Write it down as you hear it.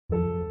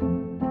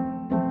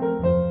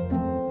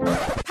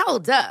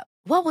Hold up.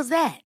 What was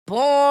that?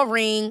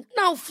 Boring.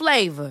 No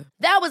flavor.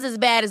 That was as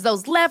bad as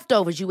those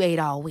leftovers you ate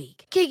all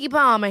week. Keke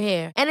Palmer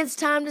here, and it's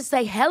time to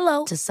say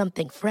hello to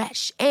something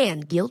fresh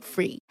and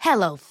guilt-free.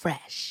 Hello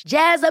Fresh.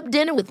 Jazz up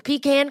dinner with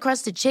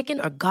pecan-crusted chicken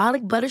or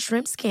garlic butter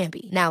shrimp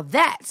scampi. Now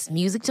that's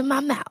music to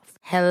my mouth.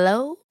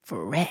 Hello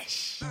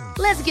Fresh.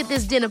 Let's get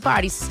this dinner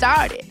party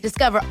started.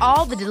 Discover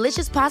all the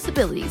delicious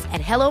possibilities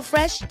at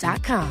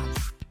hellofresh.com.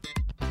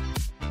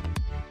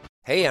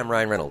 Hey, I'm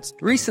Ryan Reynolds.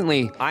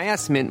 Recently, I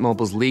asked Mint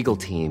Mobile's legal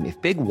team if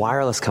big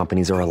wireless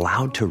companies are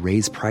allowed to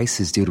raise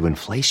prices due to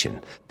inflation.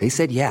 They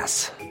said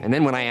yes. And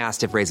then when I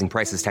asked if raising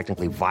prices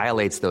technically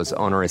violates those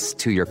onerous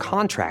two-year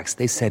contracts,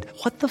 they said,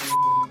 "What the f***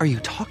 are you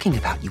talking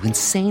about, you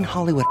insane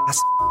Hollywood ass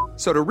f-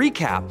 So to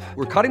recap,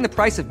 we're cutting the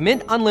price of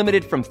Mint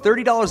Unlimited from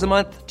 $30 a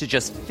month to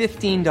just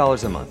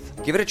 $15 a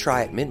month. Give it a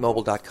try at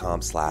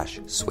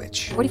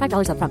mintmobile.com/switch.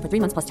 $45 up front for 3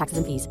 months plus taxes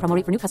and fees. Promo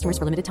rate for new customers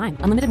for limited time.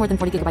 Unlimited more than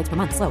 40 gigabytes per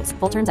month. Slows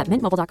full terms at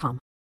mintmobile.com.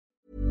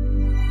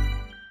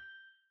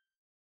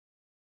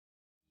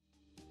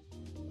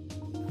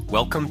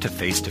 Welcome to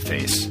Face to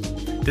Face.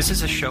 This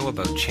is a show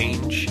about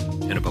change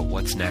and about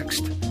what's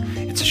next.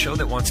 It's a show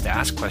that wants to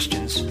ask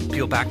questions,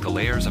 peel back the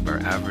layers of our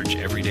average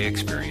everyday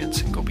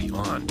experience, and go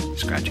beyond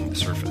scratching the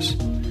surface.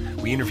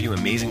 We interview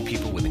amazing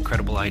people with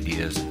incredible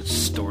ideas and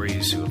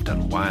stories who have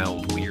done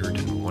wild, weird,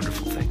 and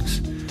wonderful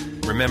things.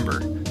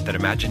 Remember that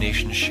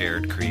imagination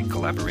shared creates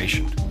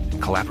collaboration,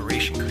 and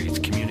collaboration creates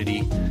community,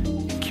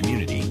 and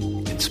community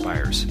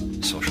inspires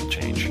social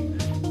change.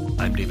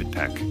 I'm David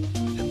Peck,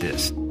 and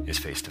this is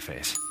Face to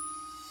Face.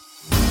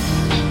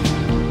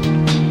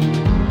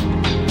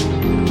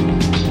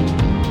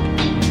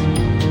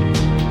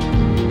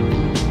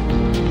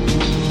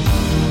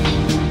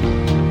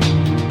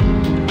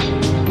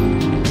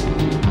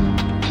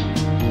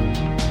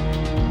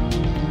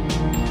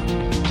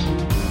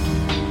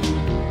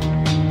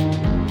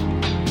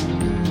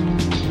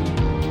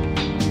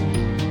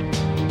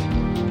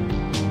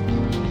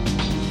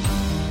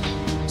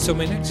 So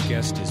my next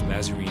guest is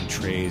Mazarine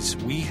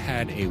Treyz. We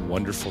had a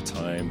wonderful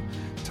time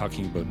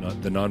talking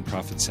about the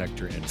nonprofit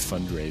sector and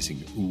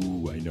fundraising.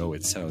 Ooh, I know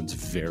it sounds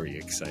very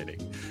exciting,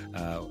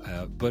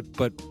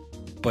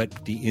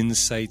 but the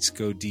insights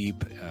go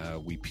deep.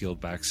 We peeled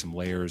back some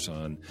layers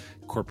on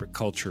corporate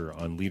culture,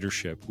 on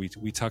leadership.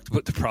 We talked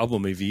about the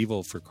problem of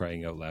evil, for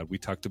crying out loud. We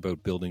talked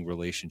about building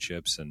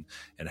relationships and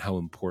how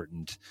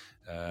important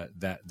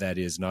that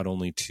is, not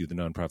only to the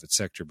nonprofit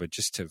sector, but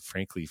just to,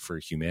 frankly, for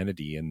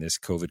humanity in this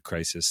COVID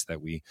crisis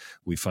that we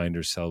find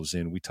ourselves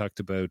in. We talked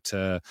about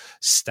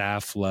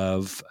staff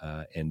love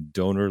and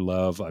donor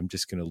love. I'm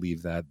just going to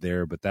leave that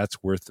there, but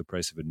that's worth the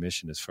price of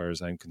admission as far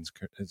as I'm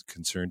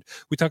concerned.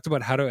 We talked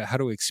about how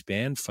to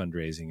expand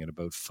fundraising and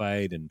about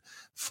fight and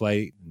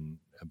flight and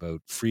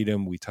about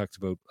freedom. We talked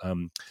about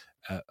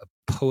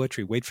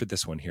poetry. Wait for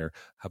this one here.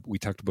 We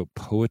talked about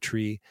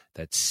poetry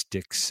that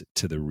sticks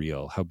to the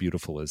real. How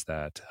beautiful is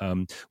that?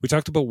 We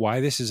talked about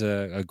why this is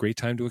a great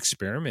time to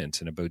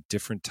experiment and about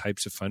different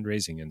types of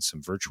fundraising and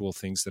some virtual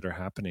things that are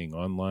happening,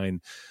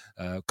 online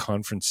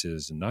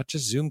conferences, and not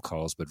just Zoom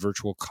calls, but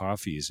virtual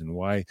coffees, and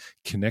why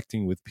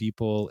connecting with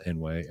people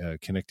and why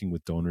connecting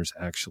with donors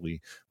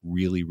actually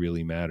really,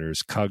 really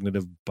matters.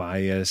 Cognitive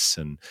bias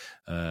and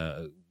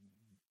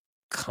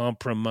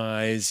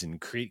compromise and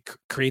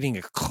creating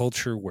a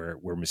culture where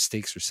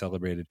mistakes are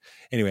celebrated.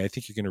 Anyway, I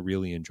think you're going to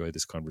really enjoy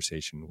this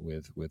conversation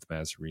with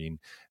Mazarine.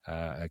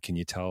 Can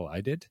you tell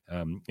I did?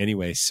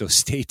 Anyway, so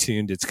stay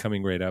tuned. It's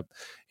coming right up.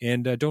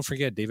 And don't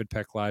forget,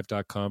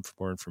 davidpecklive.com for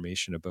more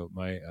information about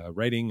my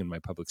writing and my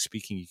public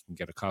speaking. You can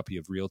get a copy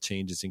of Real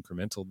Change is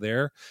Incremental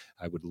there.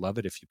 I would love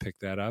it if you pick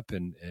that up.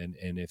 And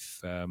if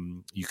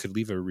you could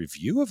leave a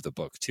review of the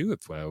book too,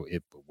 if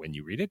when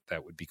you read it,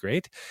 that would be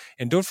great.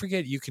 And don't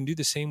forget, you can do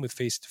the same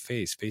with Face to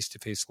Face,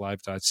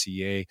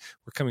 face-to-facelive.ca.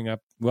 We're coming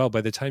up, well,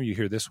 by the time you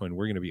hear this one,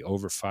 we're going to be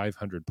over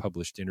 500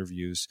 published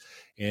interviews,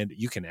 and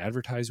you can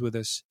advertise with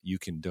us. You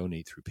can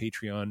donate through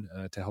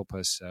Patreon to help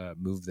us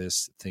move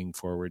this thing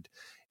forward.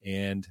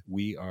 And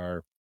we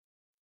are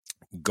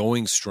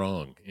going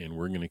strong, and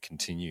we're going to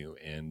continue.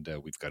 And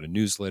we've got a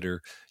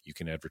newsletter. You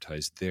can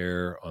advertise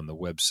there on the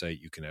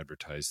website. You can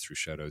advertise through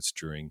shoutouts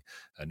during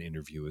an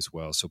interview as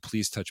well. So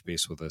please touch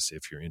base with us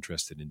if you're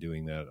interested in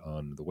doing that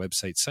on the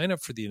website. Sign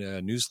up for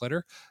the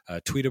newsletter.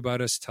 Tweet about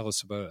us. Tell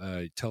us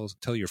about.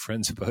 Tell your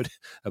friends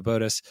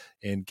about us,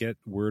 and get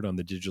word on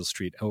the digital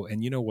street. Oh,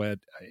 and you know what?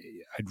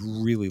 I'd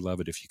really love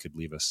it if you could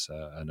leave us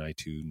an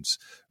iTunes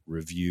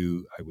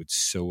review. I would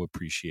so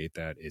appreciate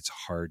that. It's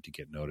hard to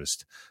get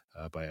noticed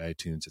by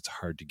iTunes. It's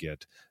hard to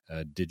get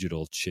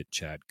digital chit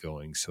chat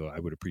going. So I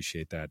would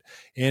appreciate that.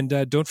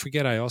 And don't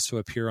forget, I also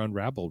appear on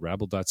Rabble,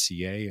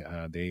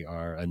 rabble.ca. They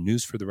are a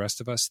news for the rest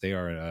of us. They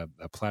are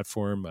a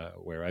platform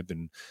where I've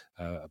been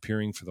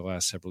appearing for the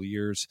last several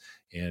years,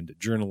 and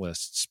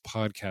journalists,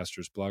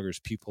 podcasters,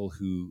 bloggers, people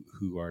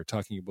who are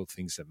talking about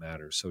things that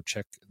matter. So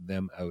check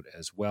them out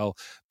as well.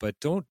 But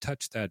don't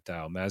touch that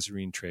dial.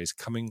 Mazarine Treyz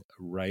coming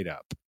right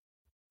up.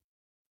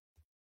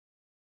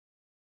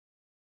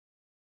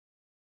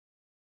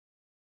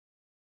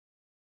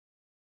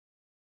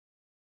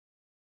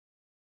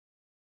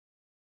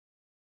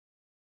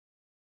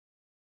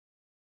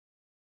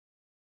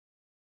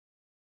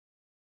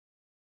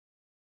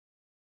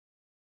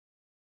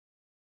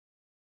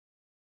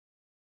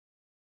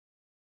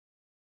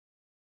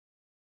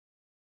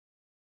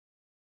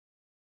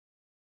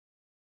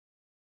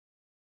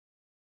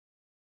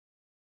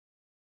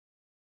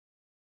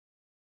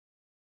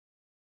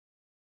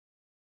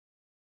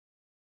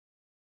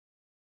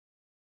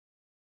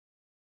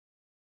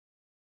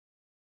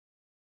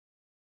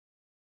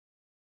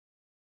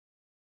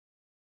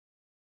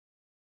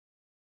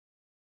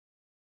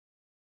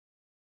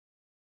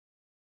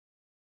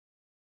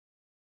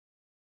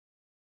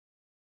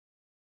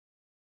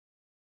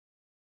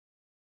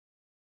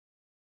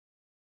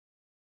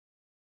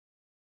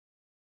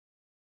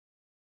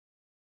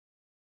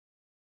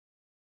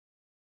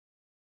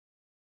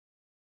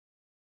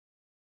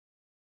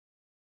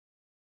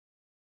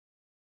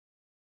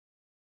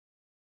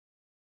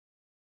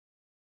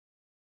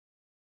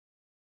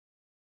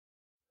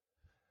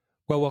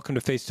 Well, welcome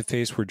to Face to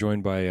Face. We're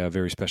joined by a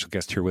very special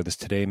guest here with us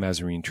today.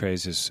 Mazarine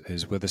Treyz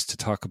is with us to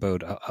talk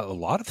about a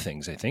lot of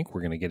things. I think we're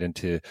going to get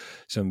into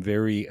some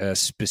very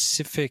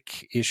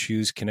specific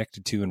issues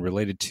connected to and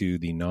related to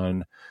the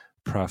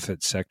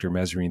non-profit sector.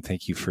 Mazarine,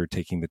 thank you for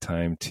taking the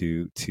time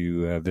to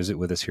visit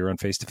with us here on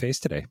Face to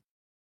Face today.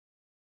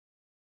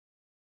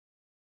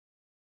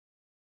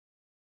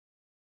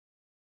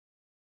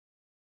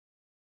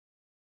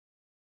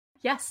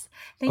 Yes.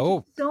 Thank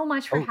you so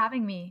much for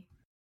having me.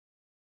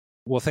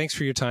 Well, thanks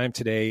for your time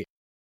today.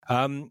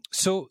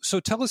 So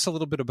tell us a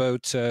little bit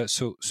about the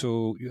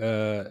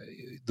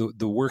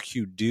work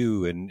you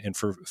do, and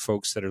for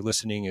folks that are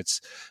listening,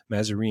 it's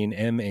Mazarine,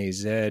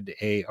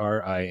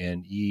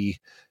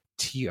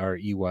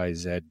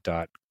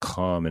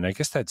 MazarineTreyz.com, and I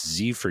guess that's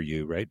Z for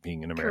you, right?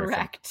 Being an American,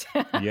 correct?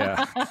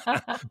 Yeah.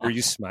 Were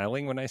you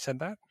smiling when I said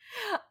that?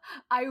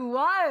 I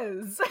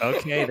was.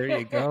 Okay, there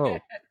you go.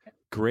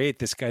 Great.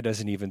 This guy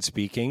doesn't even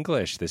speak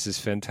English. This is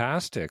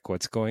fantastic.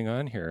 What's going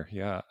on here?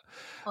 Yeah.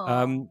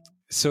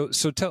 So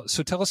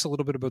tell us a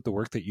little bit about the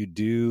work that you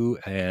do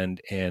and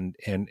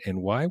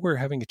why we're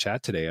having a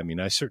chat today. I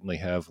mean, I certainly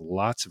have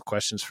lots of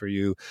questions for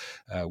you.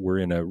 We're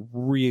in a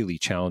really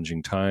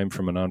challenging time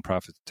from a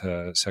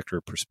nonprofit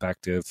sector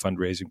perspective,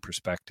 fundraising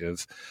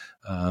perspective.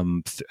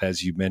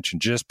 As you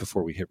mentioned just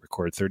before we hit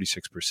record,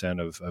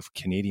 36% of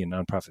Canadian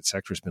nonprofit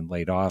sector has been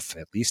laid off,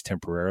 at least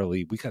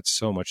temporarily. We got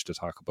so much to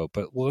talk about,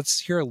 but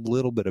let's hear a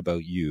little bit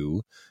about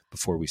you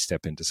before we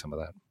step into some of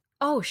that.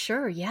 Oh,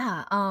 sure.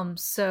 Yeah.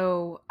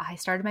 So I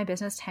started my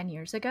business 10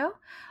 years ago.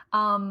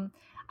 I'm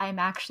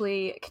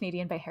actually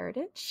Canadian by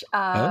heritage.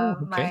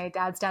 Okay. My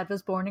dad's dad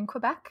was born in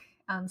Quebec.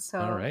 So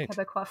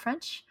Quebecois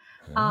French.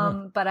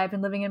 But I've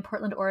been living in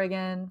Portland,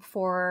 Oregon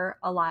for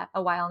a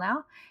while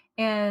now.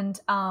 And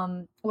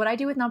what I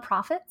do with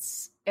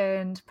nonprofits,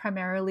 and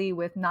primarily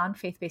with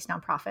non-faith-based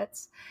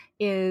nonprofits,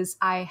 is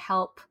I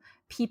help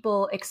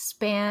people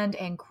expand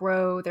and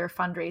grow their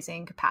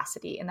fundraising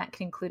capacity. And that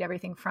can include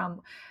everything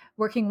from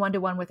working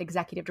one-to-one with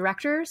executive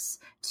directors,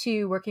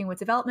 to working with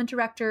development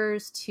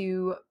directors,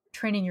 to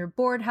training your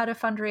board how to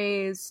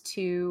fundraise,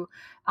 to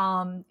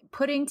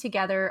putting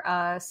together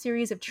a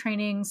series of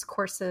trainings,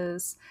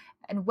 courses,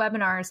 and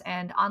webinars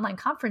and online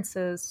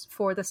conferences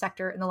for the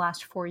sector in the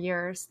last 4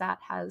 years that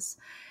has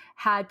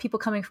had people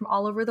coming from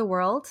all over the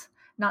world,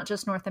 not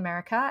just North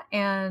America.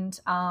 And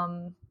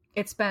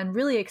it's been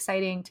really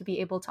exciting to be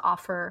able to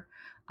offer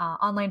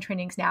online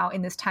trainings now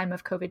in this time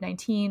of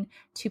COVID-19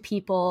 to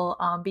people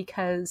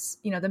because,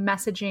 the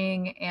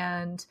messaging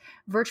and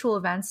virtual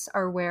events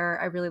are where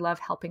I really love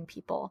helping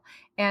people.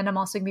 And I'm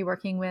also going to be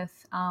working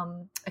with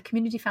a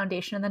community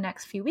foundation in the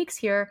next few weeks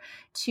here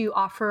to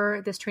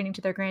offer this training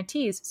to their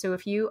grantees. So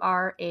if you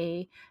are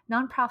a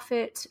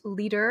nonprofit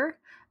leader,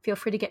 feel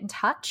free to get in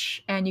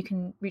touch, and you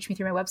can reach me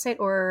through my website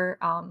or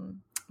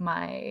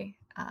my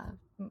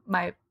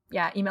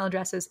email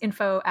address is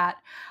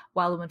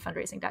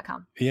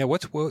info@wildwomanfundraising.com. Yeah.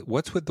 What's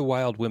with the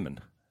Wild Women?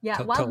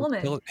 Yeah. Wild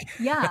Woman.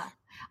 Yeah.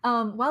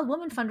 Wild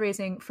Woman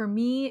fundraising, for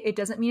me, it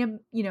doesn't mean,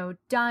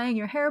 dyeing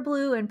your hair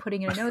blue and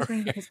putting in a nose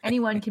ring, because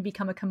anyone can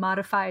become a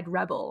commodified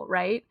rebel,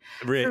 right?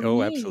 Right.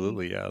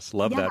 Absolutely. Yes.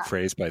 Love that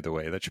phrase, by the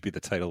way. That should be the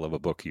title of a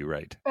book you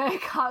write.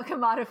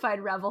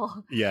 Commodified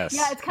rebel. Yes.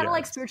 Yeah. It's kind of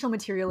like spiritual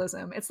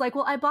materialism. It's like,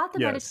 well, I bought the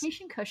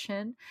meditation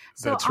cushion.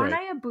 So aren't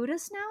I a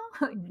Buddhist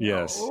now? No.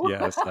 Yes.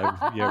 Where's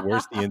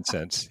the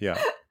incense?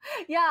 Yeah.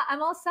 Yeah.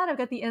 I'm all set. I've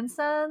got the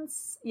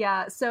incense.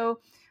 Yeah. So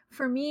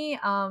for me,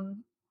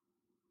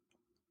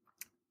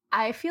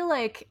 I feel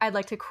like I'd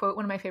like to quote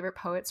one of my favorite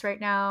poets right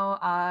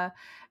now,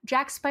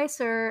 Jack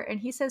Spicer,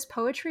 and he says,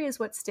 "Poetry is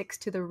what sticks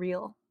to the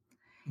real."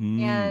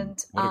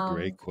 And what a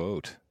great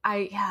quote!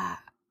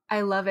 I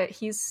love it.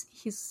 He's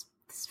this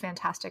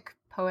fantastic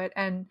poet,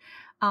 and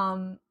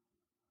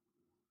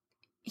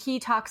he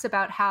talks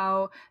about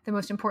how the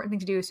most important thing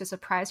to do is to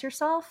surprise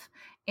yourself,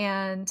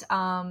 and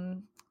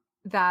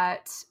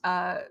that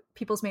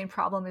people's main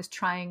problem is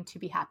trying to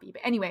be happy.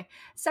 But anyway,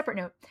 separate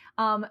note.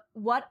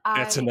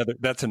 That's another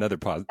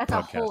podcast. That's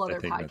a whole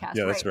other podcast.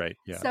 Yeah, that's right.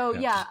 Yeah. So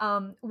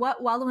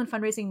what Wild Woman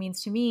fundraising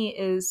means to me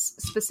is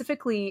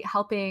specifically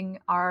helping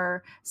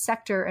our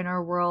sector and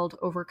our world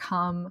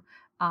overcome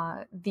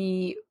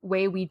the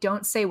way we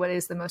don't say what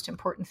is the most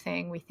important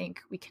thing. We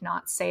think we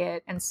cannot say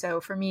it. And so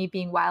for me,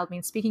 being wild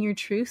means speaking your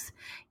truth,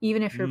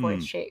 even if your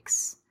voice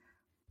shakes.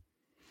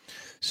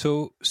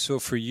 So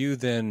for you,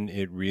 then,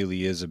 it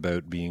really is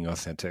about being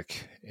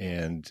authentic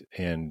and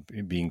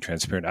being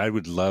transparent. I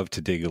would love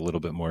to dig a little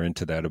bit more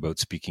into that, about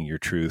speaking your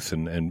truth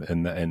and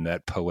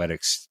that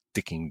poetic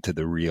sticking to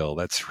the real.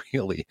 That's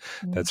really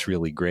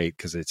great,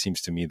 because it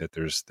seems to me that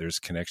there's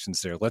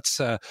connections there.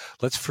 Let's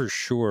for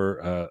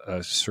sure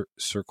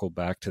circle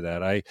back to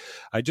that.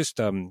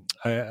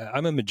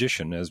 I'm a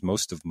magician, as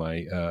most of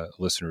my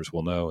listeners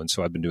will know, and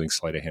so I've been doing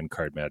sleight of hand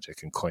card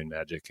magic and coin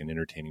magic and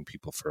entertaining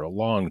people for a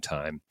long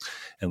time.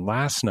 And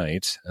last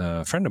night,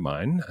 a friend of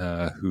mine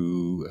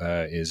who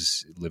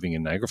is living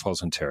in Niagara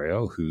Falls,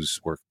 Ontario, who's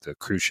worked the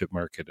cruise ship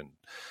market and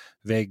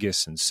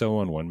Vegas and so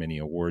on, won many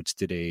awards,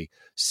 did a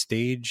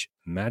stage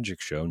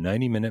magic show,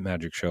 90-minute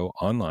magic show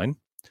online,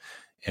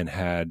 and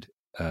had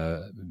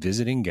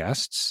visiting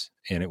guests,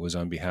 and it was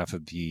on behalf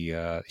of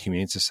the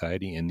Humane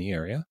Society in the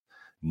area.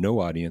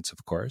 No audience,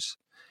 of course.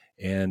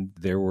 And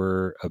there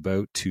were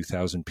about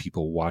 2,000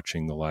 people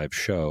watching the live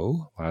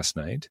show last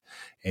night.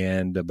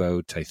 And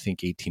about, I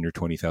think, 18 or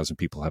 20,000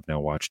 people have now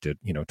watched it,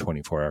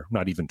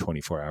 not even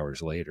 24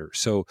 hours later.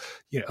 So,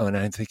 and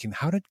I'm thinking,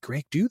 how did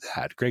Greg do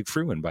that? Greg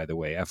Fruin, by the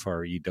way,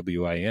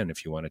 Frewin,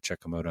 if you want to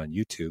check him out on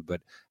YouTube.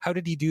 But how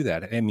did he do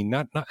that? I mean,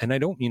 not, and I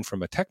don't mean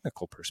from a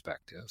technical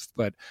perspective,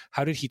 but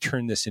how did he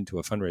turn this into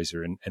a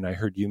fundraiser? And I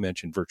heard you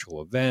mention virtual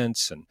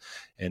events and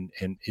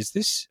is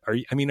this, are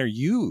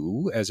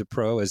you as a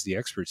pro, as the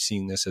expert,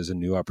 seeing this as a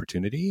new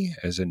opportunity,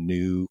 as a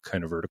new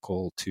kind of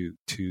vertical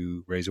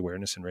to raise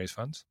awareness and raise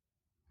funds?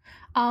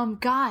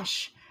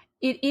 Gosh,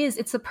 it is.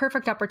 It's the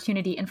perfect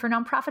opportunity. And for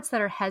nonprofits that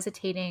are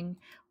hesitating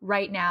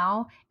right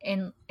now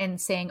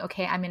and saying,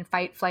 okay, I'm in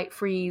fight, flight,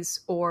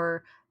 freeze,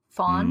 or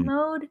fawn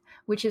mode,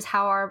 which is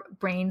how our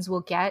brains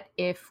will get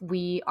if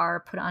we are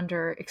put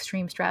under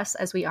extreme stress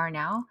as we are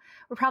now.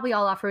 We're probably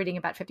all operating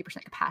about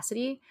 50%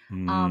 capacity.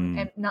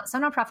 And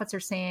some nonprofits are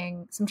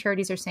saying, some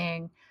charities are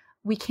saying,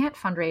 we can't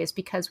fundraise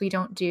because we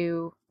don't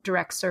do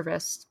direct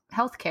service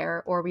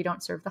healthcare, or we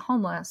don't serve the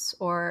homeless,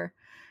 or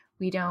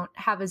we don't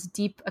have as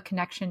deep a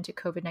connection to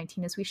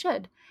COVID-19 as we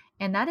should.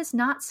 And that is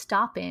not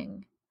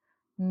stopping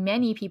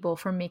many people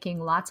from making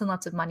lots and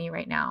lots of money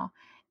right now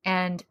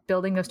and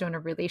building those donor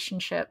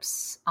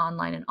relationships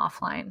online and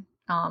offline,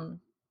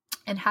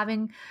 and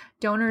having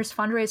donors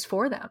fundraise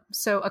for them.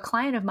 So a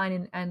client of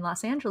mine in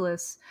Los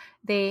Angeles,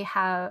 they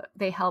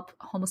help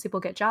homeless people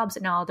get jobs,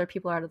 and now all their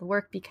people are out of the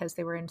work because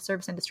they were in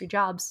service industry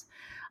jobs.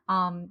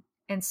 And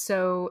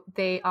so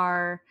they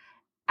are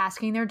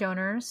asking their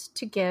donors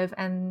to give,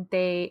 and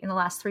they, in the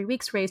last 3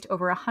 weeks, raised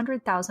over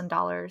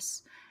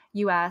 $100,000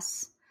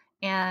 US.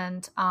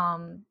 And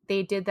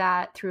they did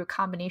that through a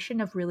combination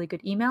of really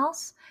good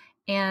emails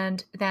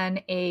and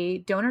then a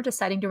donor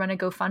deciding to run a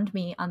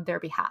GoFundMe on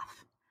their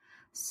behalf.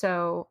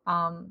 So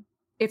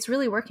it's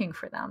really working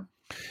for them.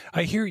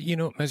 I hear,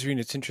 Mesrine,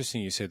 it's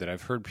interesting you say that.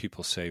 I've heard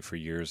people say for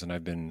years, and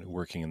I've been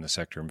working in the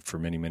sector for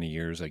many, many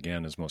years,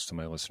 again, as most of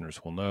my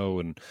listeners will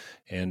know,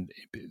 and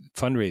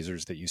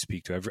fundraisers that you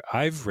speak to,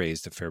 I've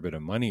raised a fair bit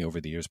of money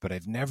over the years, but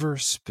I've never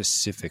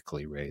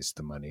specifically raised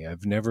the money.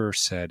 I've never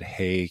said,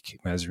 hey,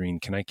 Mesrine,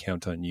 can I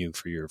count on you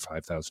for your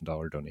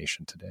 $5,000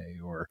 donation today?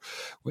 Or,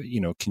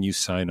 can you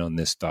sign on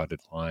this dotted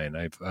line?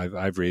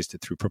 I've raised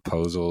it through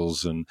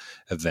proposals and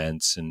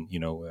events and,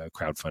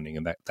 crowdfunding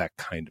and that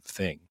kind of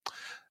thing.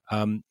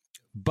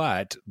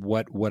 But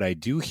what I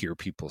do hear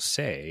people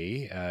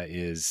say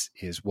is,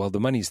 well,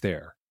 the money's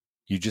there.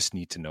 You just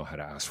need to know how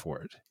to ask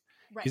for it.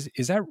 Right.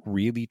 Is that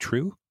really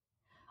true?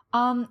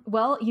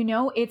 Well,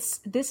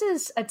 this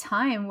is a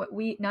time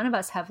none of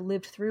us have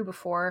lived through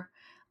before,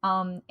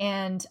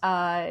 and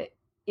it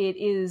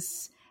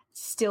is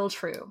still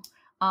true.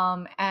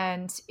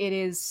 And it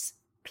is,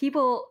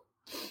 people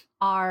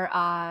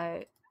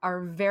are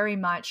very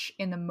much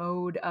in the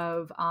mode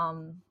of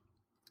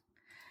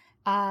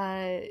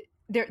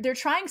they're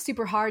trying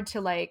super hard to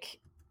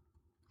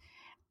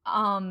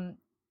how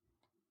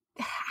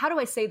do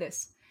I say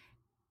this?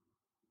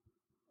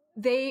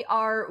 They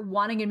are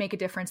wanting to make a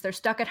difference. They're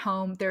stuck at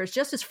home. They're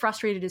just as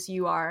frustrated as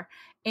you are.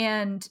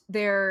 And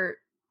they're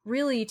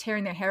really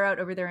tearing their hair out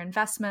over their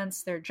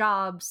investments, their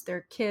jobs,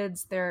 their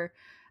kids, their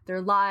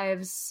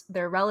lives,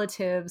 their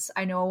relatives.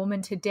 I know a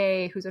woman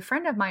today who's a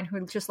friend of mine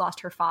who just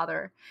lost her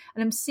father.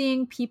 And I'm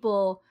seeing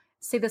people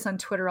say this on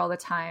Twitter all the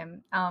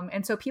time.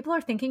 And so people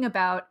are thinking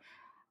about,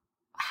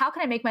 how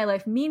can I make my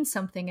life mean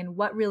something and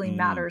what really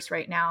matters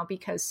right now?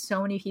 Because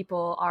so many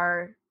people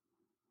are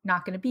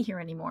not going to be here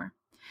anymore.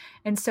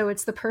 And so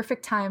it's the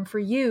perfect time for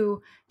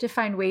you to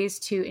find ways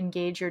to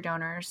engage your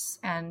donors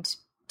and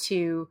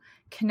to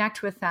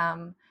connect with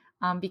them,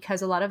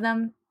 because a lot of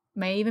them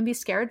may even be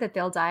scared that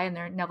they'll die and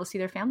they'll never see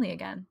their family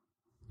again,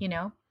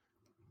 Yeah,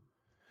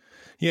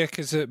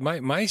 because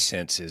my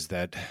sense is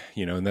that,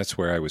 and that's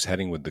where I was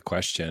heading with the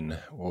question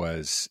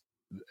was,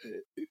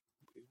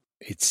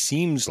 it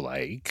seems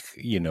like,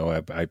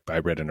 I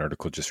read an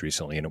article just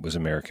recently, and it was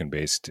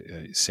American-based,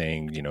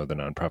 saying, the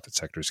nonprofit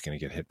sector is going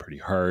to get hit pretty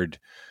hard.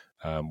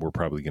 We're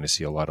probably going to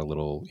see a lot of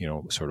little,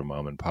 sort of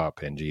mom and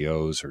pop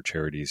NGOs or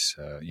charities,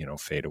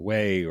 fade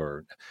away,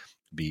 or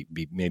be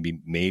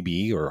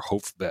maybe or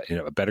hope that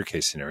a better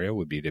case scenario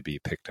would be to be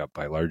picked up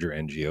by larger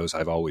NGOs.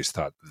 I've always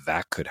thought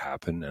that could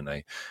happen, and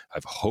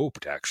I've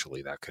hoped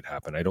actually that could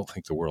happen. I don't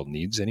think the world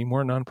needs any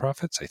more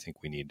nonprofits. I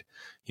think we need,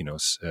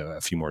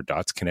 a few more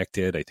dots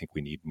connected. I think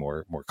we need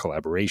more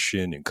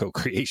collaboration and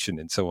co-creation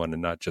and so on,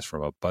 and not just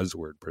from a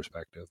buzzword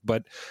perspective.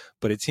 But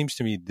it seems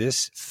to me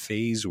this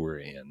phase we're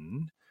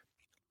in,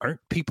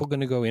 aren't people going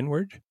to go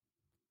inward?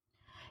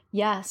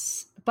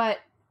 Yes, but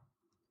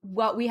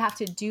what we have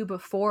to do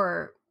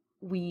before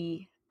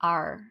we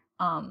are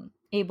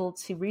able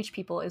to reach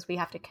people is we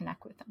have to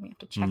connect with them. We have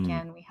to check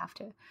in. We have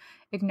to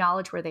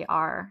acknowledge where they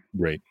are.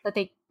 Right.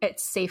 That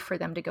it's safe for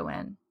them to go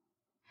in.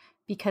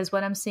 because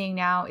what I'm seeing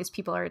now is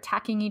people are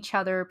attacking each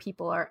other.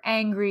 People are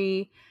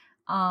angry.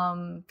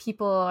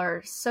 People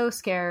are so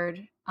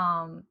scared.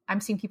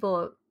 I'm seeing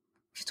people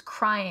just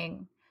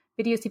crying,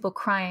 videos, people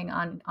crying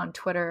on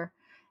Twitter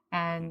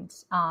and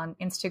on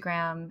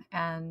Instagram.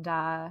 And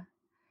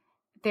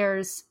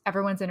there's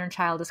everyone's inner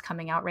child is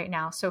coming out right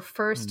now. So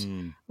first,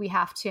 we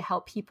have to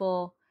help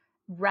people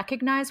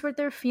recognize what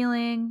they're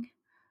feeling,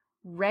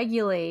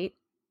 regulate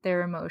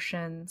their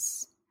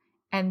emotions,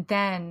 and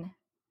then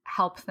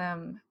help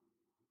them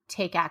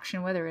take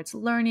action, whether it's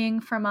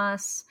learning from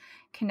us,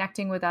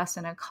 connecting with us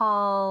in a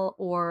call,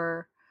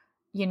 or,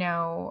 you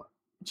know,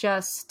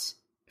 just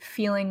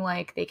feeling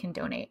like they can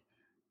donate.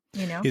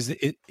 You know, is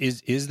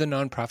the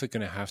nonprofit going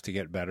to have to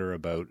get better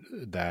about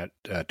that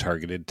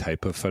targeted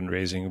type of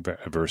fundraising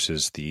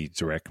versus the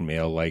direct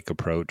mail like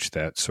approach?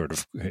 That sort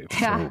of,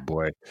 oh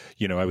boy,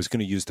 you know, I was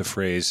going to use the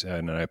phrase,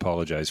 and I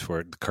apologize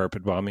for it, the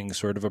carpet bombing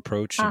sort of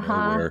approach, you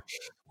know,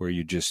 where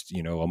you just,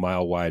 you know, a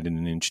mile wide and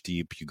an inch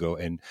deep, you go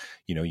and,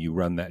 you know, you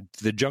run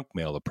the junk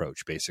mail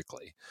approach,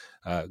 basically.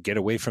 Get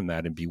away from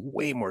that and be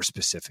way more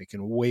specific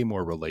and way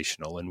more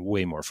relational and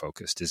way more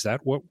focused. Is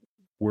that what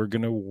we're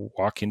going to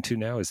walk into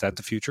now? Is that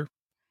the future?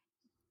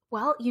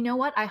 Well, you know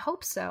what? I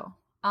hope so.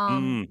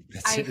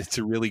 It's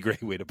a really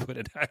great way to put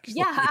it, actually.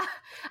 Yeah.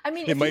 I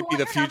mean, it might be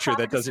the future.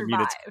 That doesn't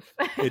mean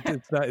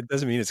it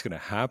doesn't mean it's going to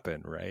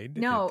happen, right?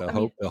 No.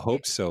 The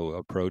hope so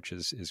approach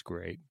is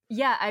great.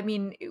 Yeah. I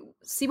mean,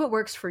 see what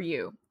works for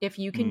you. If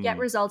you can get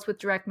results with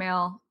direct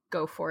mail,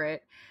 go for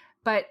it.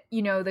 But,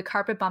 you know, the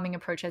carpet bombing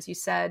approach, as you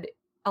said,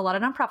 a lot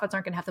of nonprofits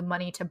aren't going to have the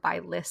money to buy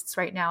lists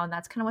right now. And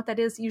that's kind of what that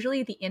is.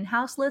 Usually the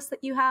in-house list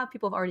that you have,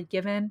 people have already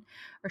given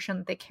or shown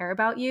that they care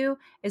about you,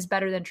 is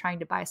better than trying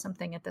to buy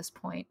something at this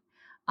point.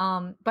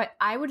 But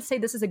I would say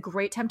this is a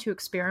great time to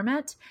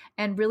experiment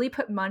and really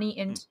put money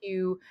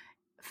into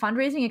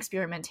fundraising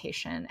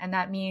experimentation. And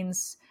that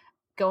means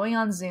going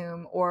on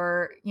Zoom,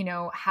 or, you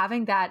know,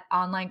 having that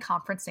online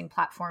conferencing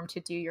platform to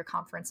do your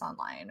conference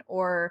online,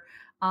 or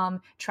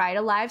try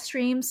to live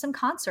stream some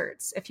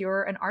concerts if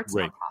you're an arts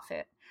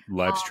nonprofit.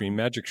 Live stream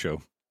magic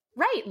show.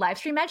 Right. Live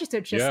stream magic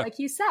show, just like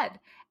you said.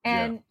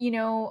 And, you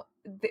know,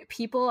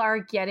 people are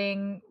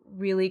getting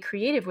really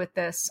creative with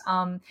this.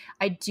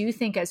 I do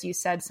think, as you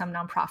said, some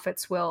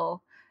nonprofits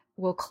will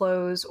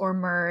close or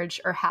merge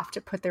or have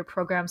to put their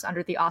programs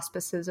under the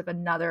auspices of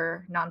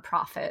another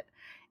nonprofit.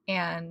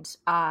 And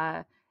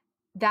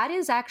that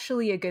is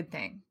actually a good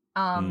thing,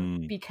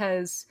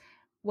 because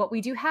what we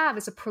do have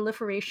is a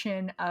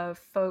proliferation of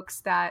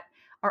folks that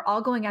are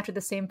all going after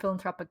the same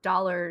philanthropic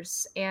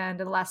dollars.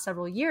 And in the last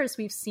several years,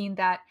 we've seen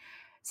that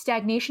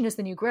stagnation is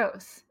the new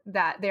growth,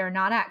 that they're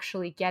not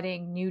actually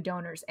getting new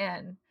donors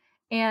in.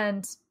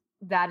 And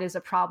that is a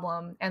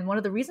problem. And one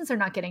of the reasons they're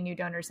not getting new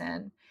donors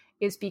in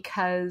is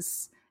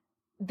because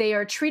they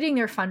are treating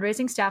their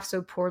fundraising staff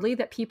so poorly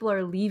that people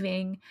are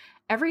leaving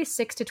every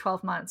 6 to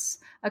 12 months.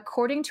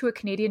 According to a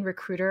Canadian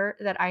recruiter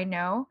that I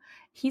know,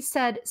 he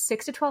said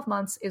 6 to 12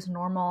 months is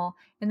normal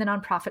in the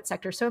nonprofit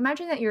sector. So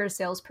imagine that you're a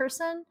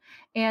salesperson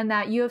and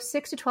that you have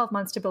 6 to 12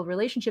 months to build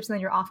relationships, and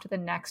then you're off to the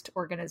next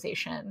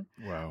organization.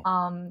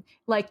 Wow.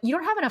 Like, you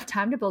don't have enough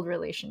time to build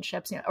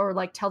relationships, you know, or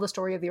like tell the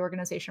story of the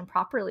organization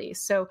properly.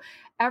 So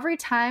every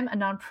time a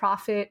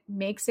nonprofit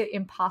makes it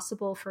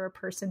impossible for a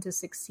person to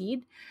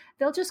succeed,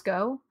 they'll just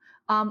go,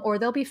 or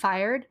they'll be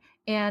fired.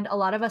 And a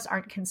lot of us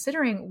aren't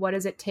considering, what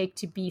does it take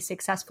to be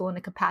successful in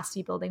a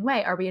capacity building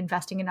way? Are we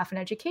investing enough in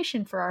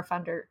education for our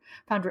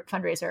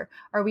fundraiser?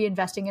 Are we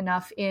investing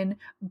enough in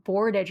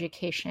board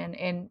education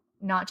and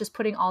not just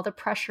putting all the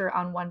pressure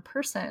on one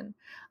person?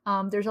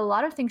 There's a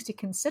lot of things to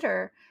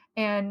consider,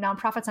 and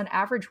nonprofits on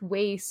average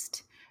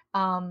waste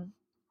over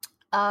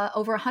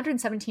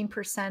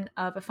 117%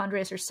 of a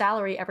fundraiser's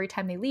salary every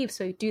time they leave.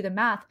 So you do the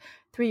math,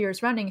 3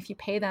 years running, if you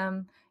pay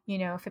them, you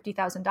know,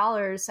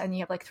 $50,000 and you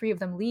have like 3 of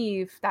them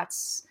leave,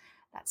 that's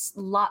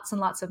lots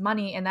and lots of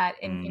money. And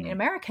that in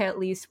America, at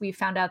least, we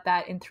found out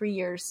that in 3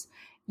 years,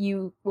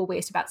 you will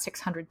waste about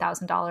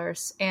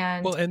 $600,000.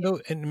 And well,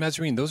 and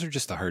Mazarine, those are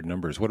just the hard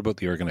numbers. What about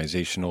the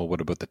organizational?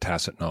 What about the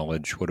tacit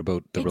knowledge? What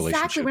about the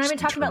relationships? Exactly. We're not even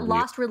talking about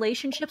lost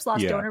relationships,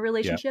 lost donor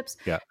relationships.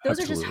 Yeah, those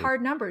are just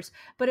hard numbers.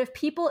 But if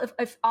people,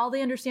 if all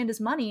they understand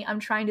is money, I'm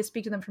trying to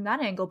speak to them from that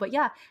angle. But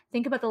yeah,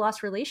 think about the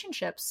lost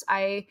relationships.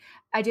 I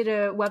did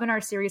a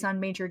webinar series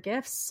on major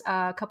gifts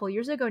a couple of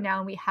years ago now,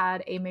 and we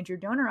had a major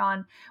donor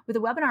on with a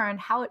webinar on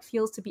how it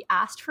feels to be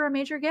asked for a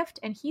major gift.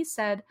 And he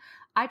said,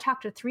 I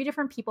talked to 3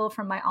 different people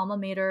from my alma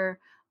mater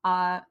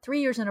 3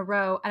 years in a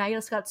row, and I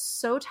just got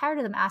so tired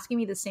of them asking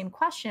me the same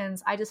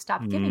questions. I just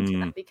stopped giving to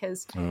them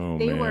because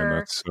were,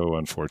 that's so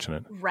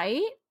unfortunate,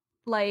 right?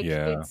 Like,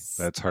 yeah,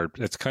 that's hard.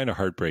 It's kind of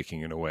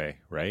heartbreaking in a way,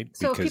 right?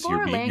 So because if people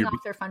are laying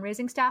off their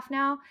fundraising staff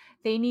now,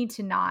 they need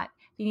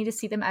to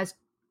see them as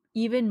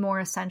even more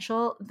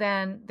essential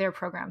than their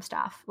program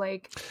staff.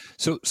 Like,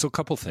 so a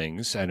couple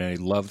things, and I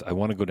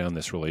want to go down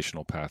this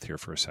relational path here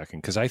for a second,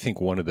 because I think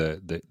one of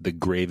the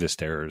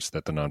gravest errors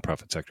that the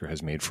nonprofit sector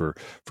has made for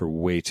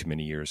way too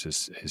many years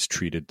has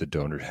treated the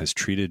donor, has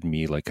treated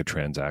me like a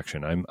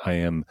transaction. I'm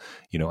an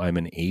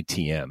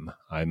ATM.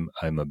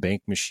 I'm a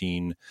bank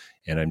machine,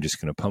 and I'm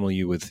just going to pummel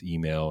you with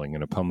email. I'm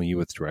going to pummel you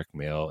with direct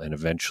mail, and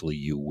eventually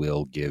you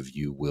will give,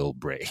 you will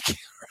break.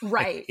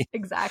 Right.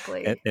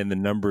 Exactly. And the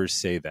numbers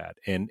say that.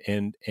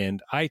 And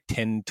I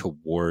tend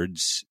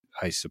towards,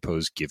 I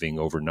suppose, giving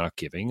over not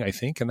giving, I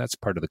think. And that's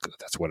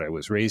that's what I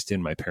was raised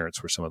in. My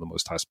parents were some of the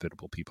most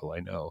hospitable people I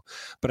know.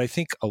 But I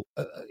think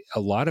a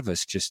lot of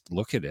us just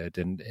look at it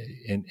and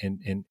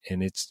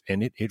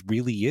it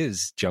really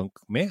is junk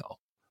mail.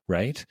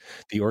 Right?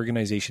 The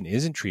organization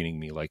isn't treating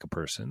me like a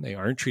person. They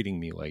aren't treating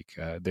me like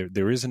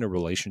there isn't a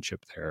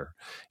relationship there.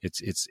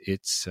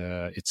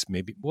 It's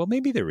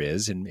maybe there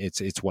is, and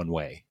it's one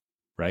way,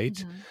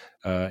 right?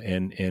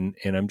 Mm-hmm.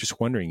 And I'm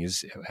just wondering,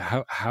 is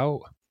how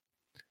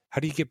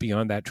do you get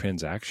beyond that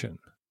transaction?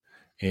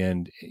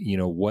 And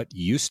what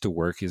used to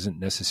work isn't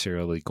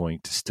necessarily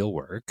going to still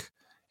work,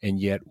 and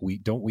yet we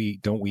don't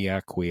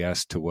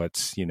acquiesce to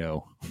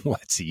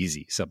what's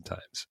easy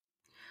sometimes.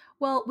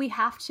 Well, we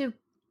have to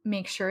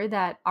make sure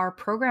that our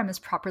program is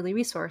properly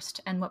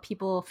resourced. And what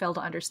people fail to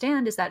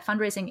understand is that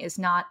fundraising is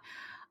not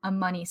a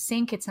money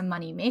sink, it's a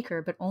money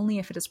maker, but only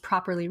if it is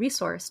properly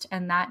resourced.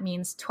 And that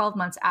means 12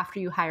 months after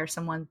you hire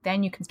someone,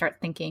 then you can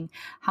start thinking,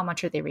 how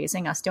much are they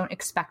raising us? Don't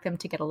expect them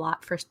to get a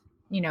lot first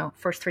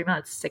 3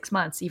 months, 6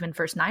 months, even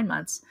first 9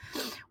 months.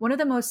 One of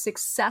the most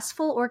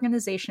successful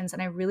organizations,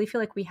 and I really feel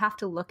like we have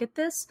to look at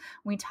this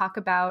when we talk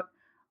about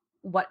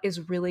what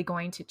is really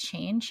going to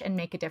change and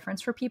make a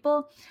difference for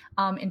people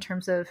in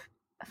terms of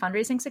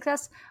fundraising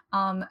success.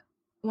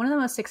 One of the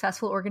most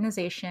successful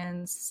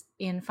organizations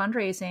in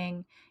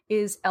fundraising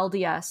is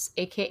LDS,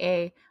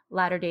 aka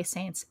Latter-day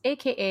Saints,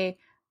 aka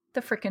the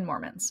frickin'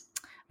 Mormons.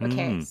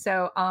 Okay,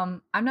 so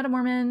I'm not a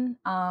Mormon.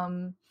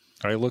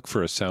 I look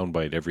for a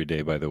soundbite every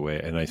day, by the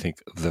way, and I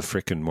think the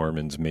frickin'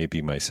 Mormons may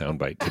be my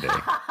soundbite today.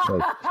 So,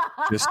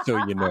 just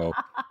so you know,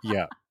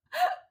 yeah.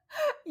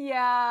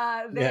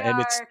 Yeah,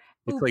 and it's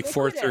like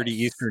 4:30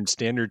 Eastern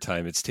Standard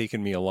Time. It's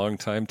taken me a long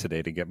time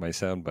today to get my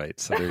soundbite.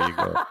 So there you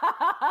go.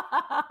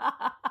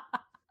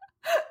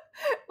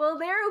 Well,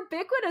 they're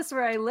ubiquitous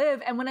where I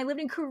live. And when I lived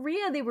in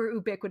Korea, they were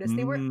ubiquitous.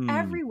 They were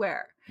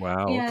everywhere.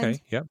 Wow.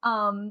 Okay. Yep.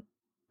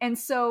 And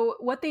so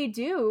what they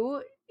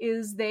do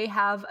is they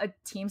have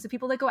teams of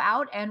people that go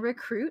out and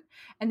recruit,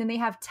 and then they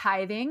have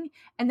tithing.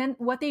 And then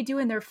what they do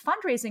in their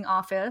fundraising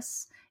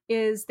office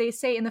is they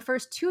say, in the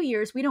first 2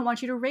 years, we don't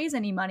want you to raise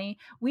any money.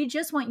 We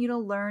just want you to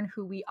learn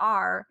who we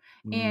are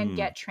and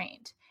get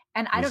trained.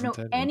 And I don't know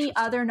any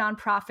other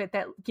nonprofit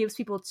that gives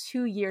people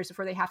 2 years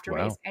before they have to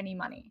raise any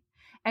money.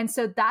 And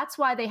so that's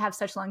why they have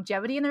such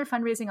longevity in their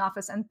fundraising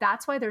office. And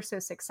that's why they're so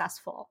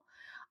successful.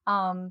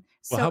 How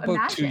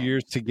about 2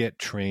 years to get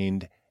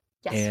trained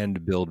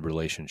and build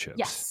relationships?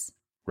 Yes.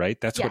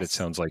 Right? That's what it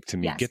sounds like to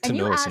me. Get to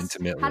know us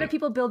intimately. How do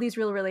people build these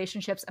real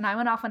relationships? And I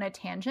went off on a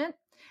tangent,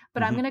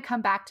 but I'm going to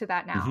come back to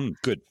that now.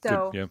 Good.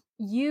 So Yeah.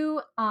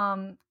 You,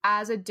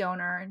 as a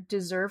donor,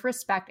 deserve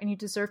respect, and you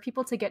deserve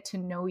people to get to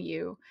know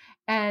you.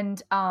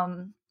 And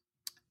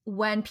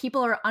when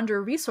people are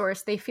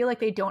under-resourced, they feel like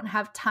they don't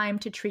have time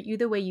to treat you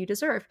the way you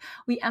deserve.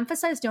 We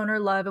emphasize donor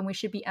love, and we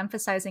should be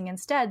emphasizing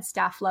instead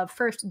staff love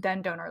first,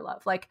 then donor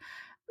love. Like,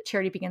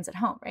 charity begins at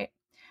home, right?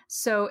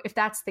 So if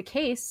that's the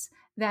case,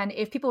 then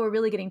if people were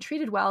really getting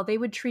treated well, they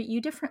would treat you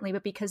differently.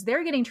 But because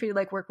they're getting treated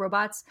like work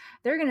robots,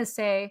 they're going to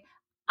say,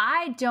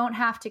 I don't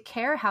have to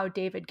care how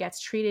David gets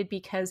treated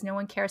because no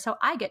one cares how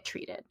I get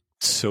treated.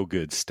 So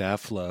good.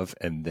 Staff love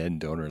and then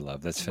donor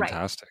love. That's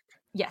fantastic. Right.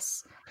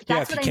 Yes.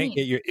 That's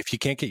if you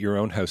can't get your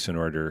own house in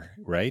order,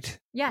 right?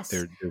 Yes.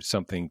 There's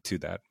something to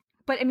that.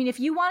 But I mean, if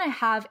you want to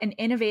have an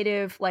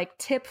innovative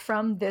tip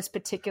from this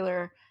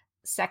particular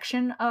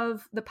section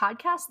of the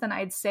podcast, then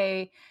I'd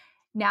say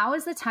now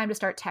is the time to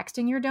start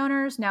texting your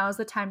donors. Now is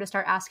the time to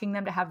start asking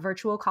them to have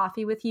virtual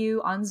coffee with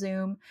you on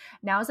Zoom.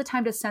 Now is the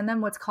time to send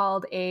them what's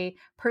called a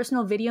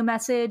personal video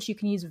message. You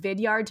can use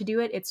Vidyard to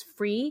do it. It's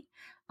free.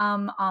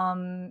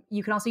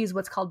 You can also use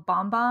what's called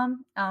BombBomb.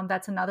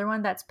 That's another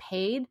one that's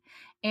paid.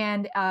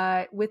 And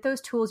with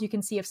those tools, you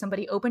can see if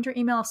somebody opened your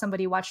email, if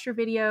somebody watched your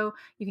video.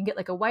 You can get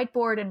a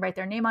whiteboard and write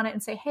their name on it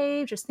and say,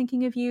 hey, just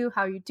thinking of you.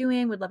 How are you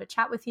doing? Would love to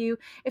chat with you.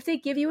 If they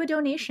give you a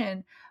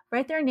donation,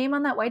 write their name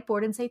on that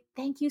whiteboard and say,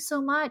 thank you so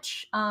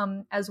much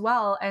as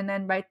well. And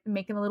then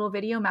make them a little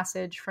video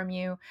message from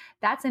you.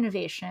 That's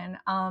innovation.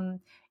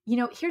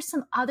 Here's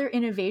some other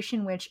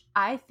innovation, which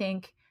I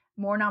think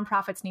more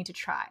nonprofits need to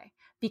try.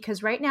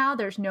 Because right now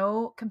there's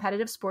no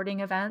competitive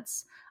sporting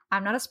events.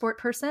 I'm not a sport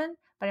person,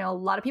 but I know a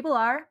lot of people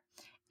are.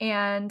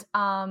 And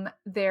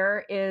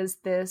there is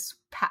this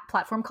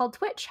platform called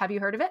Twitch. Have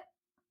you heard of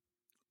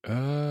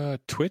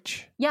it?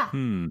 Twitch? Yeah.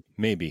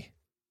 Maybe.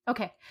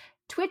 Okay.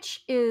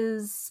 Twitch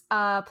is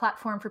a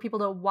platform for people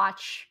to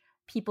watch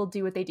people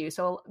do what they do.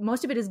 So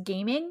most of it is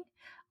gaming.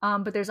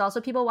 But there's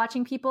also people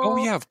watching people. Oh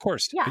yeah, of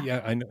course.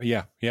 Yeah, I know.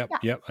 Yeah.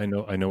 I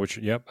know what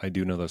you. Yep, I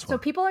do know this one. So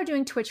people are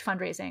doing Twitch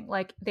fundraising.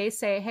 Like they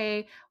say,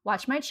 hey,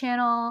 watch my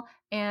channel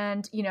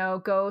and,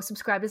 go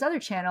subscribe to this other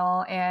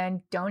channel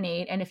and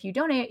donate. And if you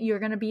donate, you're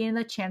going to be in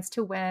the chance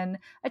to win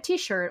a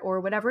t-shirt or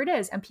whatever it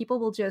is. And people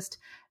will just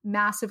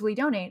massively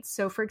donate.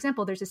 So for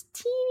example, there's this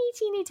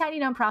teeny tiny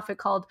nonprofit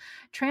called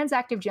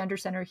Transactive Gender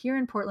Center here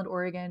in Portland,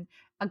 Oregon.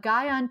 A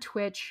guy on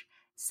Twitch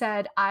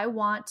said, I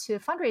want to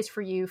fundraise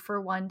for you for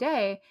one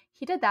day.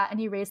 He did that and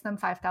he raised them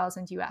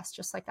 $5,000 US,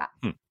 just like that.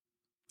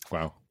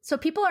 Wow. So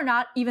people are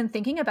not even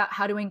thinking about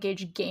how to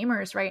engage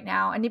gamers right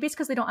now. And maybe it's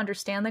because they don't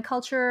understand the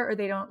culture or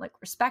they don't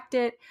respect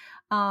it.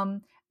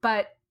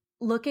 But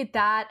look at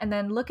that. And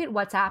then look at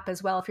WhatsApp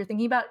as well. If you're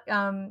thinking about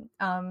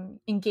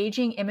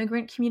engaging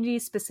immigrant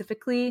communities,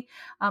 specifically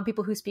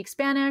people who speak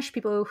Spanish,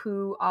 people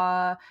who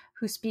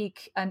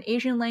speak an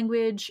Asian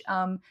language,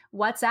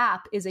 WhatsApp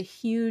is a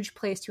huge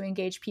place to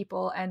engage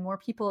people, and more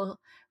people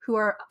who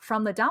are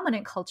from the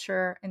dominant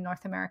culture in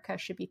North America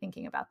should be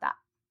thinking about that.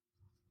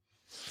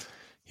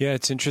 Yeah,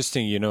 it's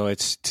interesting.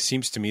 It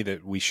seems to me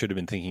that we should have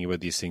been thinking about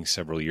these things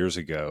several years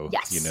ago.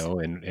 Yes.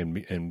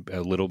 And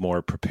a little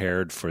more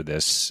prepared for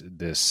this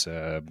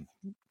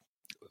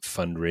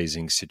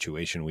fundraising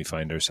situation we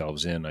find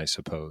ourselves in, I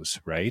suppose.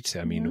 Right?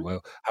 I mean,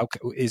 well, how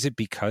is it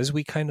because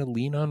we kind of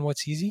lean on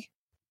what's easy?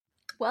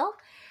 Well,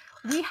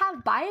 we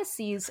have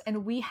biases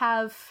and we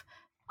have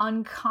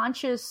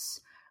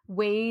unconscious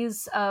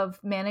ways of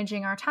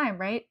managing our time,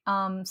 right?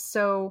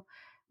 So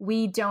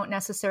we don't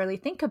necessarily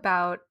think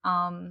about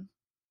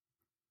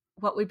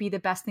what would be the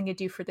best thing to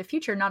do for the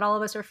future. Not all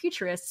of us are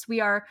futurists.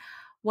 We are,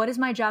 what is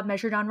my job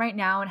measured on right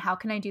now, and how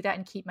can I do that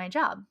and keep my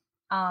job?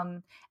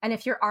 And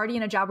if you're already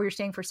in a job where you're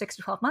staying for 6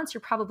 to 12 months,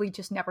 you're probably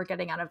just never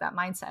getting out of that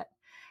mindset.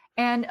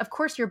 And of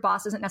course, your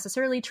boss isn't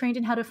necessarily trained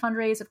in how to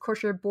fundraise. Of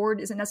course, your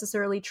board isn't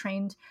necessarily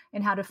trained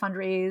in how to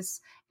fundraise.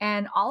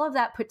 And all of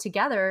that put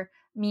together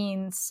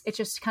means it's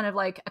just kind of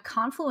like a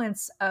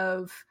confluence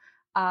of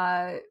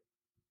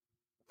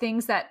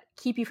things that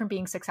keep you from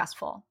being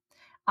successful.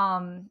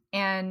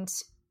 And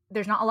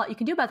there's not a lot you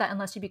can do about that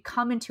unless you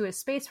become into a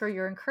space where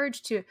you're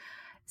encouraged to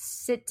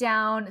sit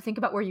down, think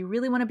about where you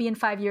really want to be in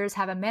 5 years,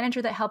 have a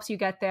manager that helps you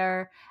get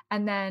there,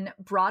 and then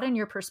broaden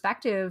your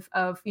perspective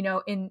of,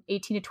 in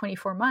 18 to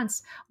 24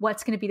 months,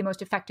 what's going to be the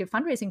most effective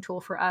fundraising tool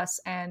for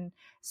us. And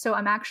so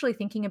I'm actually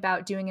thinking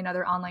about doing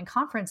another online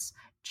conference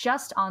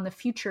just on the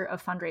future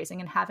of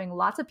fundraising and having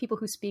lots of people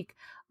who speak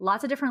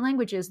lots of different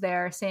languages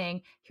there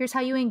saying, here's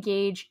how you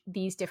engage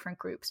these different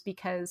groups.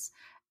 Because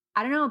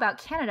I don't know about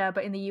Canada,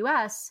 but in the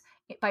US,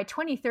 by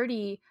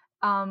 2030,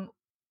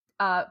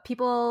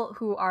 people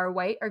who are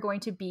white are going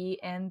to be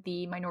in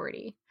the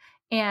minority.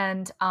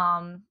 And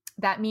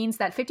that means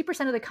that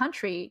 50% of the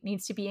country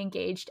needs to be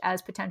engaged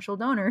as potential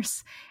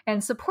donors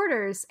and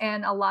supporters.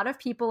 And a lot of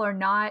people are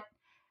not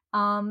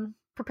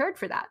prepared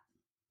for that.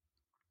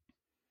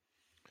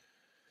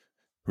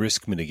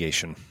 Risk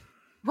mitigation.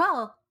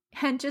 Well,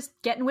 and just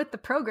getting with the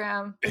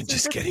program. And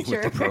just getting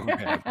with the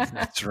program.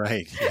 That's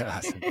right.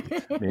 Yeah.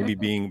 Maybe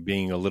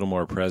being a little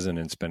more present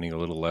and spending a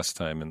little less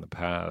time in the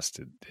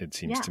past. It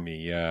seems to me.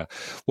 Yeah.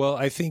 Well,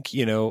 I think,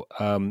 you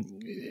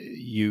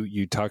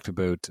talked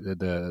about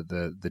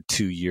the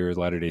 2 year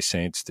Latter-day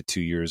Saints, the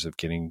 2 years of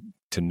getting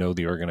to know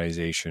the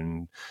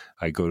organization.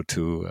 I go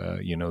to,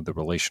 the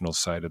relational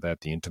side of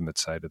that, the intimate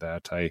side of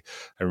that. I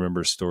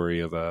remember a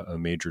story of a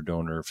major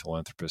donor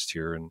philanthropist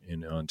here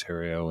in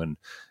Ontario. And,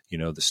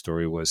 the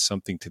story was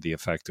something to the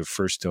effect of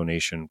first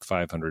donation,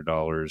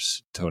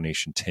 $500,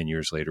 donation 10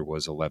 years later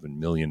was $11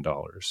 million.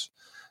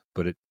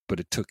 But it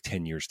took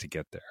 10 years to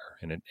get there.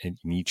 And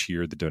each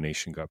year the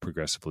donation got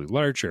progressively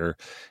larger.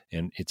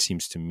 And it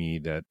seems to me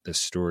that the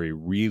story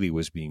really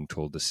was being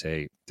told to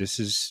say, this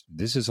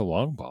is a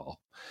long ball.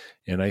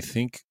 And I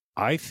think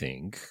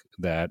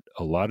that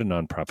a lot of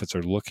nonprofits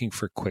are looking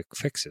for quick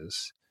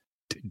fixes.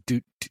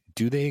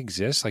 Do they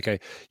exist? Like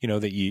that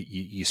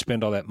you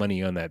spend all that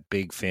money on that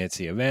big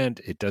fancy event,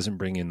 it doesn't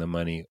bring in the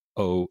money.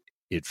 Oh,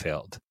 it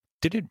failed.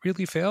 Did it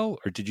really fail?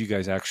 Or did you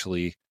guys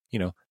actually,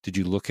 did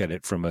you look at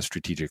it through a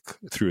strategic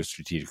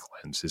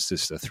lens? Is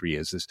this a 3?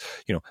 Is this,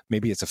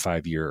 maybe it's a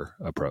 5-year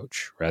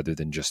approach rather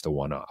than just a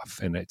one-off?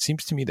 And it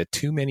seems to me that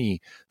too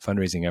many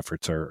fundraising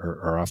efforts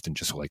are often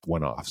just like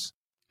one-offs.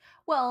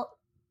 Well,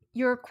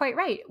 you're quite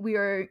right. We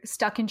are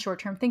stuck in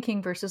short-term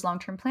thinking versus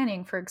long-term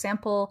planning. For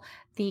example,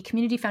 the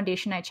community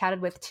foundation I chatted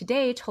with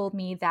today told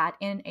me that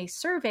in a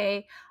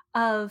survey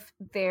of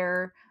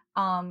their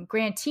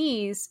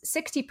grantees,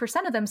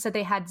 60% of them said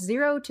they had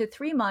 0 to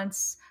 3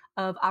 months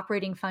of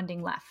operating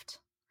funding left.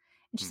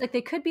 And she's like,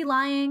 they could be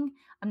lying.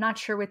 I'm not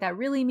sure what that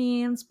really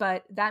means,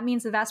 but that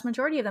means the vast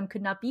majority of them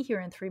could not be here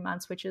in 3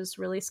 months, which is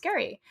really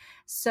scary.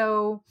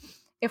 So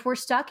if we're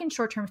stuck in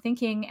short-term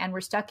thinking and we're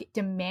stuck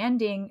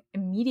demanding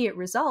immediate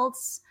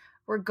results,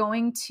 we're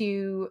going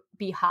to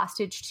be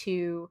hostage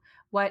to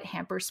what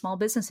hampers small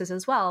businesses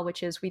as well,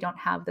 which is we don't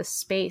have the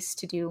space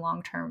to do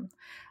long-term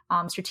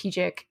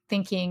strategic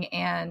thinking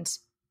and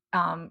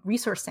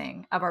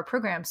resourcing of our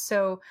programs.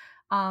 So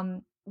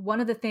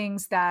one of the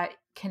things that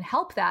can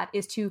help that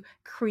is to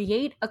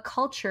create a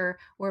culture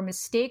where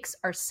mistakes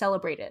are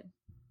celebrated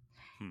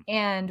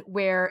and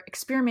where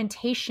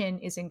experimentation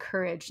is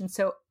encouraged. And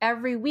so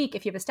every week,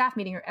 if you have a staff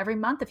meeting, or every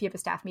month, if you have a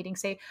staff meeting,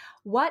 say,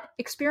 what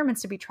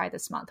experiments did we try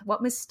this month?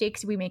 What mistakes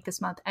did we make this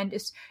month? And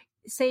just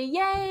say,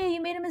 yay,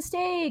 you made a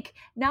mistake.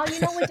 Now you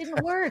know what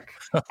didn't work.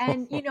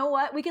 And you know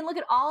what? We can look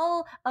at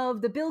all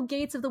of the Bill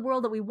Gates of the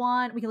world that we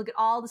want. We can look at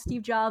all the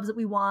Steve Jobs that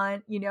we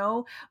want,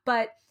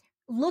 but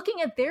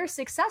looking at their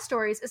success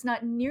stories is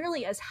not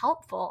nearly as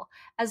helpful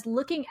as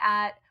looking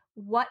at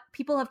what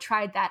people have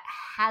tried that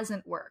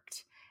hasn't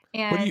worked.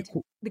 And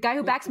the guy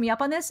who backs me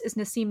up on this is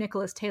Nassim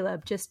Nicholas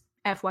Taleb, just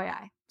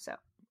FYI. So.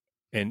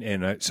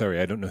 And sorry,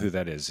 I don't know who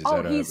that is.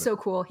 He's so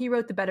cool. He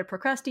wrote The Bed of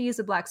Procrustes,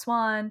 The Black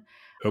Swan.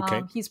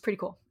 Okay. He's pretty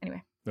cool.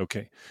 Anyway.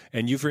 Okay.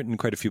 And you've written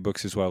quite a few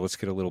books as well. Let's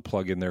get a little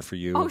plug in there for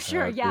you. Oh,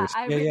 sure. Yeah.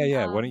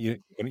 Why don't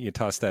you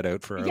toss that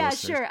out for our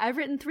listeners? Yeah, sure. I've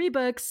written 3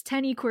 books,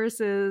 10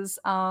 e-courses,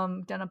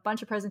 done a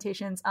bunch of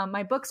presentations.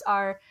 My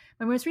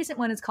most recent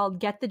one is called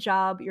Get the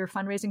Job, Your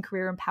Fundraising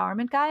Career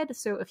Empowerment Guide.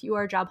 So if you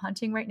are job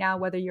hunting right now,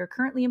 whether you're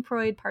currently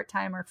employed,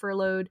 part-time, or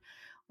furloughed,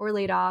 or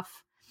laid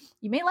off,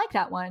 you may like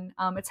that one.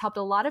 It's helped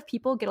a lot of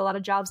people get a lot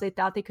of jobs they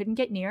thought they couldn't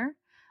get near.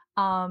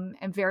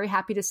 I'm very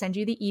happy to send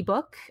you the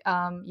ebook.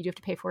 You do have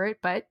to pay for it,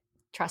 but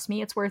trust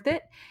me, it's worth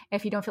it.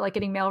 If you don't feel like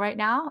getting mail right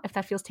now, if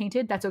that feels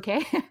tainted, that's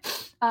okay.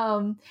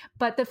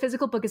 But the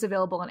physical book is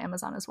available on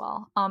Amazon as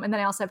well. And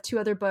then I also have 2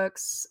 other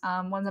books.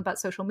 One's about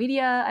social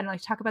media. I don't like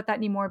to talk about that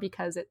anymore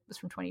because it was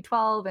from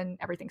 2012 and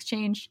everything's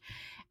changed.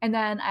 And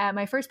then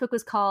my first book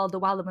was called The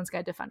Wild Woman's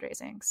Guide to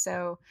Fundraising.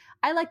 So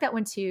I like that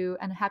one too,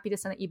 and happy to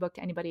send the ebook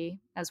to anybody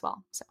as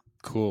well. So.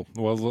 Cool.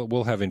 Well,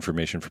 we'll have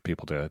information for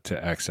people to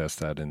access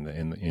that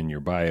in your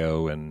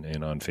bio and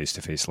on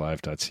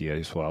facetofacelive.ca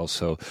as well.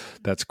 So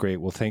that's great.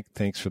 Well,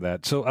 thanks for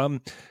that. So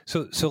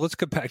let's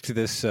get back to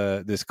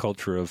this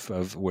culture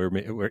of where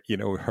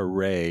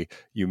hooray,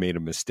 you made a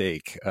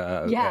mistake.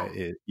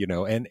 And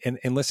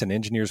listen,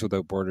 Engineers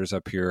Without Borders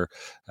up here,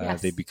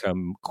 they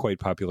become quite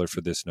popular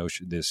for this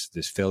notion, this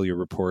failure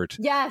report.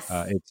 Yes,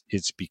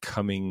 it's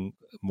becoming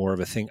more of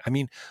a thing. I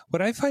mean,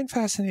 what I find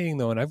fascinating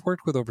though, and I've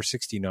worked with over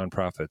 60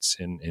 nonprofits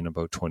in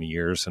about 20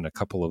 years, and a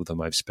couple of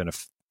them I've spent a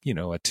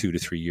 2 to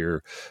 3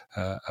 year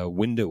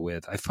window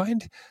with. I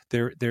find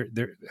they're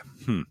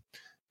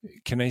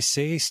can I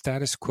say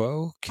status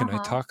quo? Can I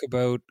talk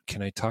about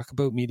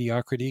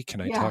mediocrity?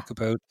 Can I talk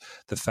about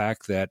the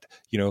fact that,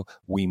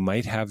 we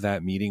might have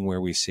that meeting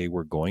where we say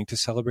we're going to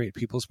celebrate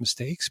people's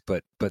mistakes,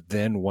 but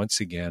then once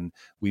again,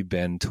 we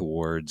bend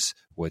towards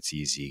what's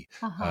easy.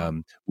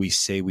 We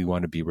say we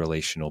want to be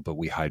relational, but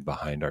we hide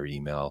behind our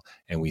email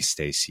and we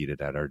stay seated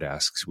at our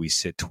desks. We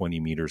sit 20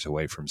 meters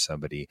away from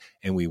somebody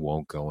and we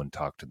won't go and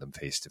talk to them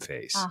face to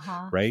face.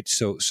 Right.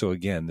 So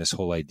again, this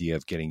whole idea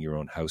of getting your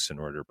own house in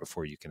order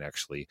before you can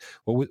actually,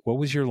 what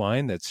was your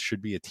line? That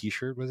should be a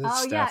t-shirt. Was it? It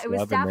was staff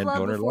love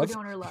before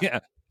donor love. Yeah.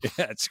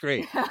 It's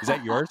great. Is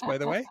that yours, by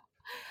the way?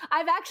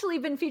 I've actually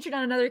been featured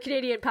on another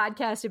Canadian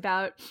podcast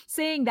about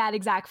saying that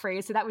exact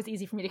phrase. So that was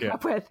easy for me to come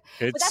up with.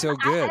 It's so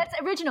good. That's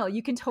original.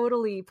 You can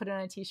totally put it on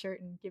a t-shirt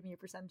and give me a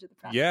percentage of the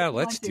profit. Yeah,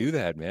 let's do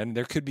that, man.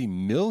 There could be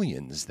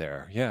millions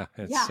there. Yeah.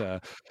 We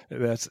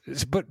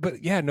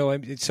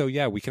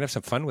can have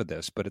some fun with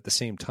this, but at the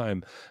same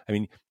time, I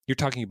mean, you're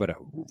talking about a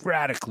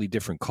radically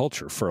different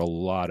culture for a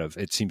lot of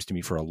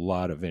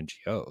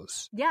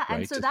NGOs. Yeah. Right?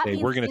 And so that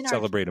means we're going to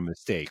celebrate a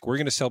mistake. We're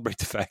going to celebrate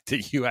the fact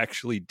that you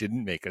actually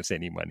didn't make us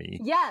any money.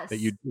 Yes.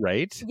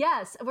 Right?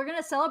 Yes. We're going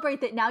to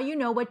celebrate that now you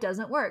know what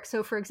doesn't work.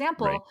 So for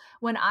example,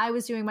 when I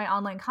was doing my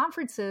online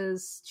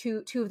conferences,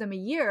 two of them a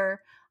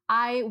year,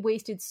 I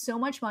wasted so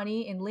much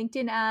money in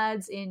LinkedIn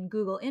ads, in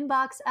Google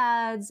inbox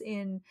ads,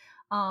 in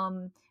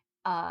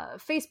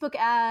Facebook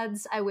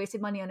ads. I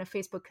wasted money on a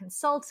Facebook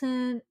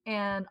consultant,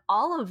 and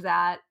all of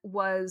that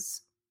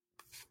was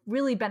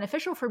really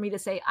beneficial for me to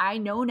say, I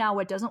know now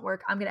what doesn't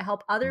work. I'm going to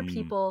help other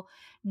people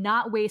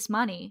not waste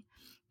money.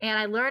 And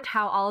I learned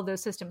how all of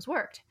those systems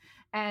worked.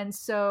 And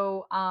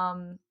so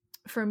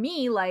for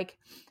me, like,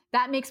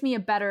 that makes me a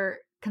better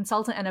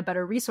consultant and a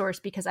better resource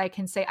because I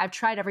can say, I've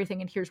tried everything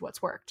and here's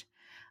what's worked.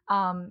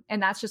 And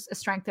that's just a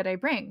strength that I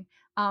bring.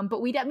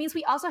 But that means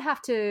we also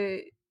have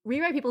to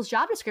rewrite people's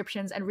job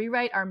descriptions and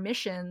rewrite our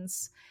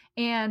missions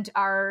and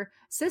our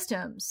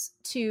systems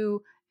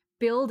to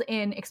build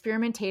in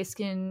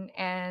experimentation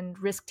and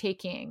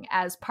risk-taking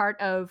as part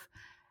of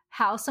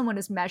how someone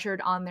is measured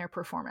on their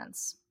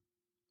performance.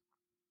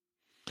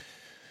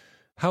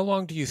 How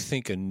long do you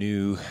think a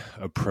new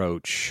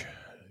approach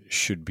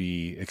should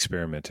be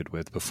experimented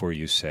with before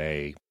you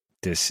say,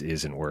 this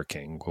isn't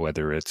working,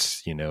 whether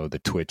it's,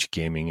 the Twitch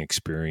gaming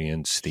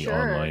experience, the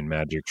online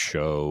magic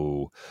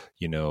show,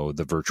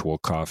 the virtual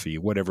coffee,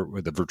 whatever,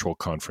 or the virtual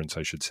conference,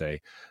 I should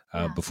say,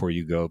 before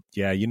you go,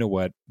 you know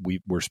what,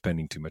 we're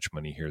spending too much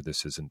money here.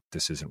 This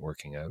isn't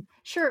working out.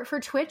 Sure.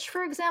 For Twitch,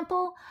 for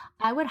example,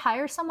 I would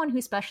hire someone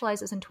who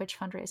specializes in Twitch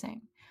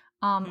fundraising.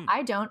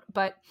 I don't,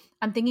 but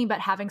I'm thinking about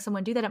having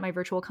someone do that at my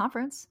virtual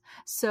conference.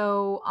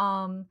 So,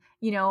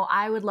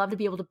 I would love to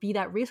be able to be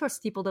that resource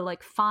to people to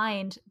like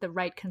find the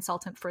right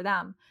consultant for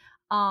them.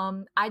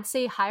 I'd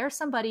say hire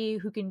somebody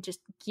who can just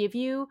give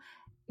you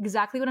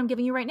exactly what I'm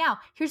giving you right now.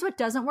 Here's what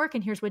doesn't work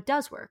and here's what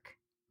does work,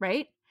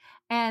 right?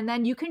 And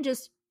then you can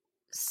just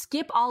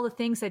skip all the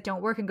things that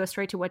don't work and go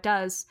straight to what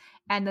does,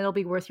 and it'll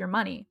be worth your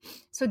money.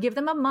 So give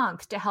them a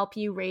month to help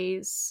you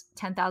raise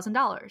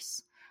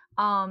 $10,000.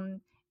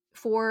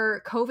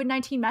 For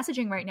COVID-19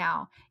 messaging right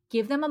now,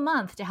 give them a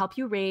month to help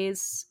you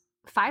raise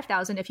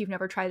 $5,000 if you've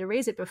never tried to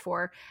raise it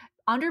before.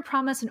 Under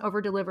promise and over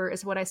deliver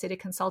is what I say to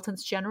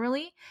consultants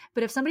generally.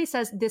 But if somebody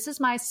says, this is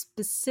my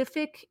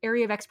specific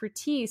area of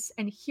expertise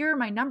and here are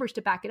my numbers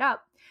to back it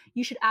up,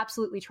 you should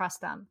absolutely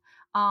trust them.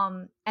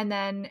 And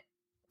then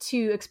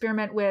to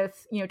experiment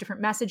with,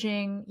 different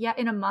messaging. Yeah,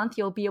 in a month,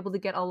 you'll be able to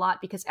get a lot,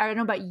 because I don't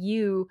know about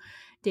you,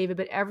 David,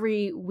 but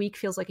every week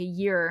feels like a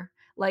year.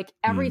 Like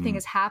everything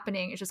is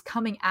happening. It's just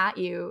coming at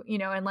you,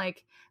 and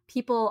like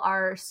people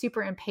are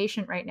super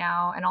impatient right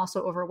now and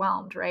also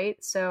overwhelmed.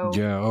 Right. So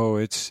yeah. Oh,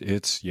 it's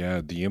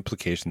the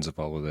implications of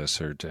all of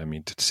this are,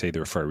 to say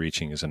they're far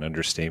reaching is an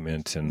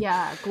understatement. And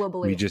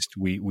globally,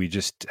 we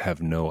just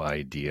have no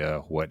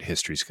idea what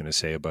history is going to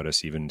say about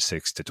us even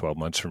 6 to 12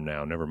 months from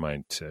now, never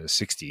mind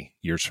 60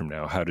 years from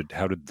now. How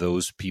did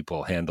those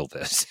people handle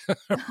this?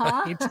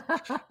 Right?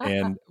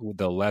 And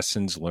the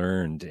lessons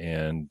learned.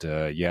 And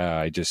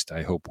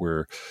I hope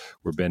we're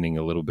bending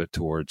a little bit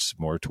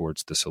more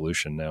towards the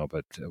solution now,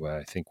 but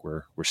I think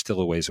we're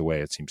still a ways away,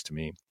 it seems to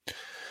me.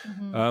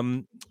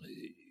 Mm-hmm.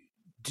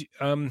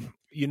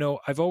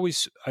 I've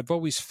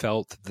always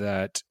felt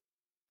that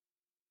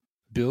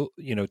Bill,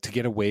 to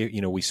get away,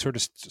 we sort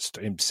of,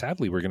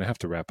 sadly, we're going to have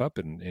to wrap up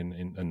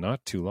in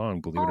not too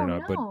long, believe it or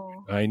not.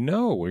 No. But I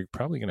know we're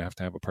probably going to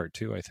have a part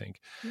 2, I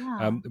think.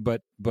 Yeah.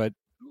 But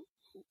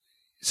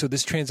so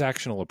this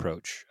transactional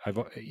approach,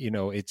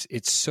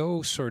 it's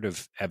so sort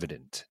of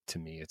evident to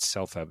me. It's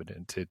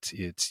self-evident.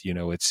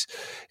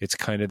 It's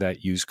kind of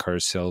that used car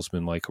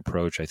salesman-like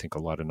approach. I think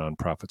a lot of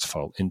nonprofits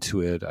fall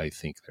into it. I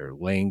think their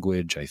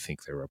language, I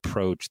think their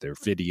approach, their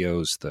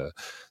videos, the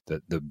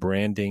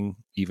branding,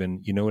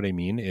 even, you know what I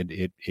mean?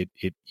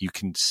 You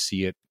can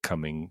see it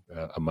coming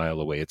a mile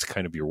away. It's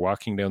kind of, you're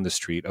walking down the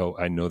street. Oh,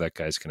 I know that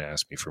guy's going to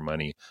ask me for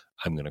money.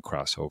 I'm going to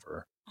cross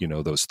over.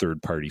 Those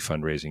third-party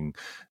fundraising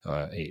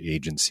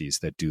agencies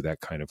that do that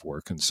kind of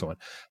work and so on.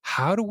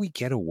 How do we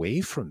get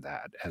away from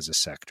that as a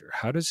sector?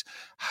 How does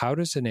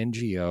an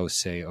NGO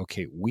say,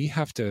 okay, we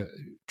have to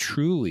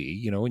truly,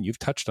 and you've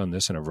touched on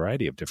this in a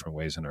variety of different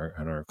ways in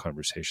our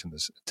conversation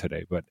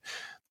today, but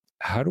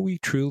how do we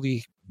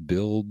truly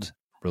build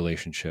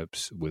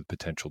relationships with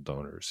potential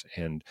donors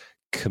and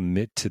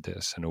commit to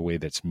this in a way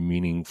that's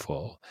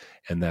meaningful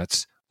and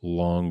that's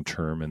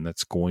long-term, and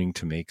that's going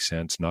to make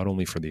sense not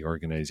only for the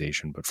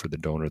organization, but for the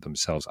donor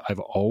themselves? I've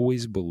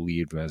always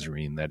believed,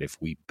 Mahzarin, that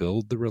if we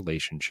build the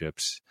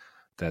relationships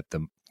that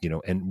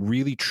and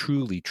really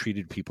truly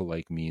treated people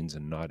like means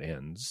and not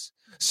ends,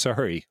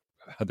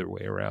 other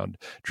way around,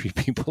 treat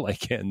people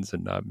like ends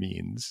and not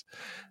means,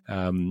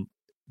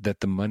 that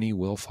the money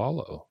will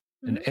follow.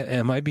 And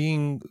am I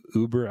being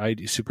super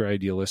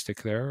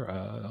idealistic there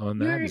on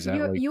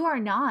that? You are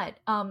not.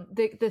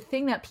 The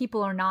thing that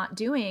people are not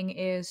doing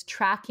is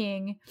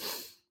tracking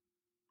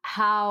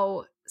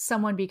how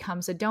someone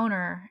becomes a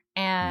donor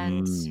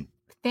and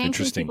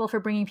thanking people for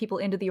bringing people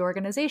into the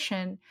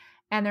organization.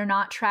 And they're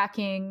not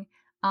tracking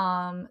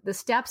the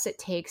steps it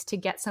takes to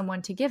get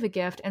someone to give a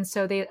gift. And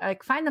so they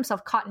find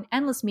themselves caught in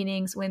endless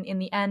meetings when in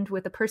the end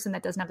with a person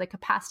that doesn't have the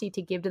capacity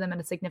to give to them at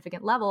a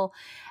significant level.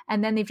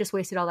 And then they've just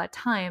wasted all that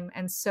time.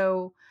 And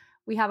so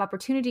we have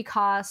opportunity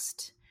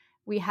cost.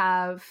 We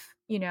have,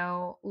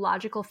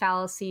 logical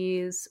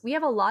fallacies. We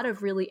have a lot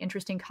of really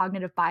interesting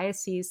cognitive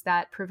biases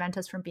that prevent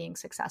us from being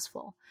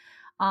successful.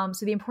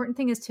 So the important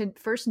thing is to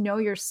first know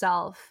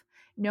yourself,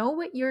 know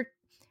what your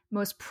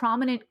most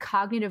prominent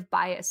cognitive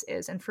bias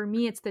is. And for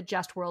me, it's the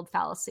just world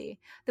fallacy,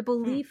 the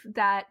belief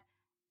that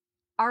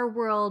our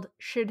world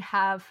should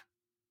have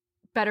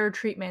better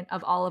treatment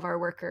of all of our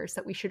workers,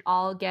 that we should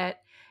all get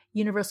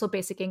universal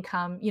basic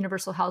income,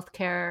 universal health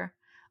care.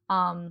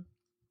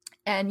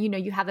 And,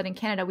 you have that in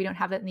Canada. We don't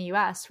have it in the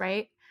US,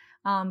 right?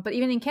 But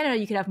even in Canada,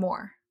 you could have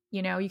more,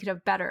 you could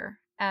have better.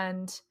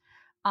 And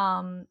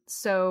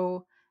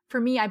so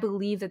for me, I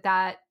believe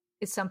that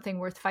is something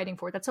worth fighting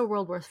for. That's a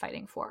world worth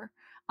fighting for.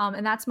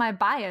 And that's my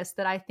bias,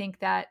 that I think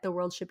that the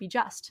world should be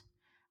just.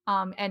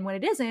 And when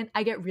it isn't,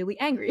 I get really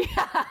angry.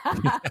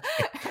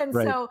 And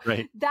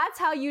that's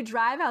how you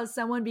drive how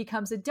someone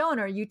becomes a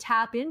donor. You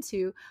tap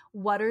into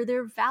what are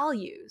their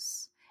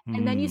values.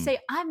 And then you say,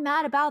 I'm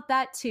mad about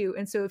that too.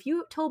 And so if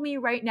you told me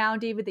right now,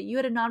 David, that you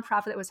had a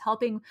nonprofit that was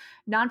helping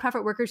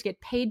nonprofit workers get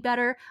paid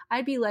better,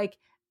 I'd be like,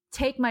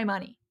 take my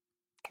money.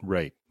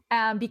 Right.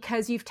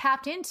 Because you've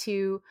tapped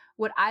into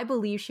what I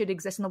believe should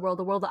exist in the world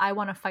that I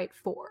want to fight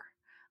for.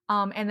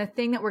 And the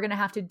thing that we're going to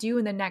have to do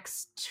in the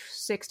next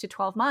 6 to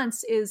 12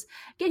 months is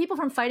get people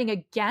from fighting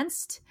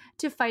against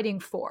to fighting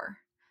for.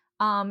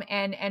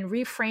 and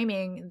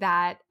reframing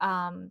that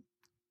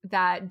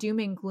doom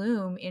and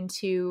gloom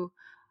into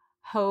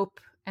hope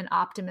and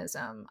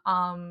optimism.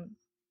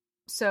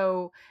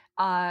 So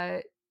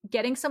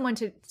getting someone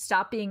to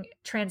stop being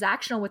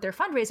transactional with their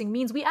fundraising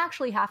means we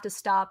actually have to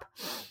stop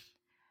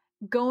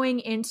going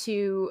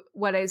into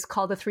what is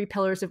called the 3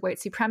 pillars of white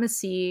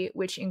supremacy,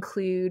 which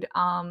include,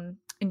 and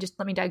just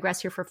let me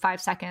digress here for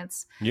 5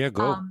 seconds. Yeah,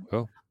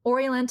 go.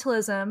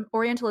 Orientalism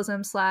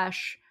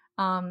slash,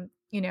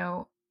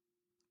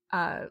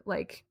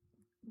 like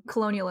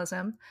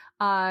colonialism,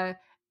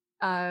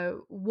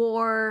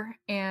 war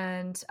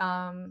and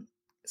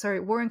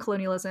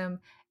colonialism,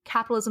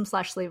 capitalism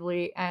slash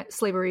slavery,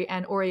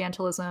 and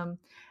Orientalism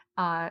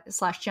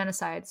slash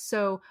genocide.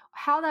 So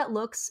how that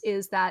looks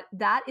is that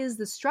is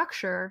the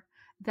structure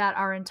that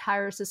our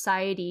entire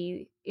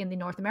society in the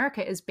North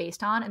America is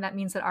based on. And that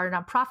means that our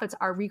nonprofits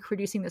are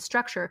reproducing the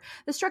structure.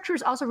 The structure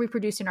is also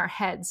reproduced in our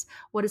heads.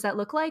 What does that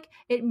look like?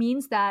 It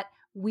means that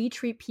we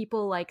treat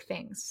people like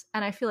things.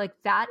 And I feel like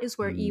that is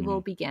where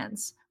evil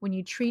begins, when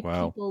you treat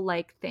people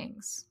like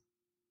things.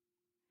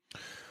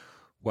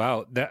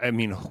 Wow.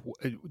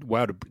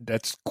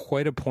 That's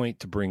quite a point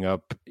to bring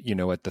up,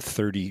 at the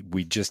 30,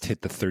 we just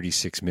hit the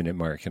 36-minute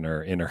mark in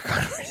our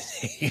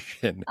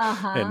conversation.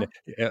 And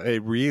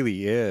it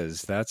really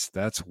is.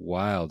 That's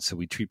wild. So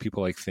we treat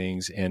people like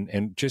things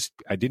and just,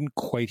 I didn't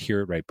quite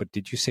hear it right, but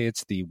did you say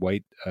it's the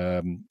white,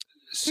 3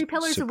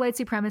 pillars of white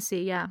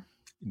supremacy. Yeah.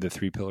 The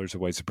 3 pillars of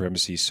white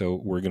supremacy. So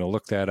we're going to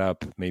look that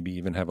up, maybe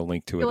even have a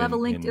link to it. You'll have a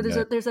link.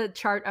 There's a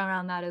chart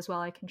around that as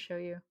well. I can show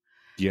you.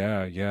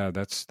 Yeah,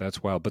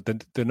 that's wild. But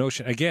the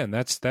notion again,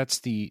 that's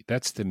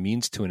the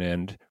means to an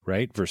end,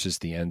 right? Versus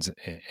the end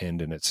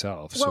in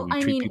itself. Well,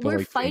 so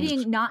we're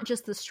fighting not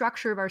just the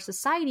structure of our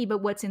society,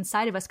 but what's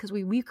inside of us, because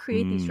we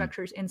create these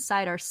structures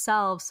inside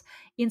ourselves,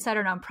 inside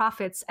our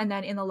nonprofits, and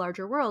then in the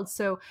larger world.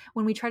 So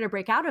when we try to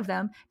break out of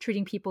them,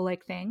 treating people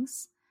like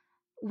things,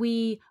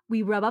 we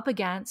rub up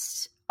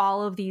against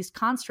all of these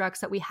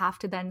constructs that we have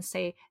to then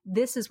say,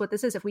 this is what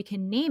this is. If we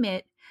can name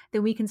it,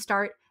 then we can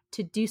start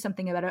to do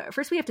something about it.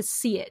 First, we have to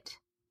see it.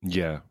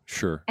 Yeah,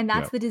 sure. And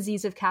that's the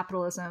disease of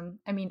capitalism.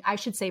 I mean, I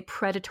should say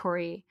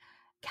predatory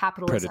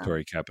capitalism.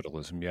 Predatory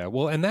capitalism, yeah.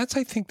 Well, and that's,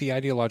 I think, the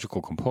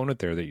ideological component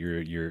there that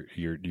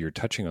you're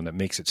touching on that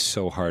makes it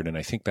so hard. And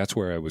I think that's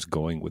where I was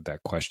going with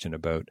that question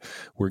about,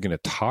 we're going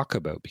to talk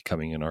about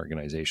becoming an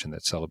organization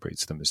that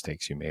celebrates the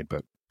mistakes you made,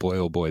 but boy,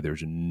 oh boy,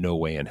 there's no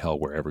way in hell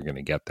we're ever going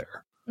to get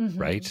there.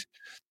 Right?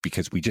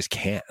 Because we just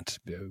can't,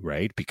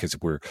 right? Because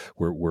we're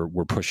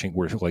pushing,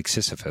 we're like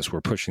Sisyphus, we're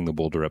pushing the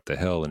boulder up the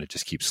hill and it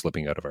just keeps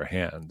slipping out of our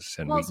hands.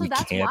 And we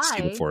can't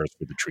see the forest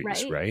for the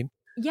trees, right?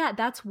 Yeah,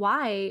 that's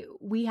why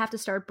we have to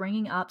start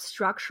bringing up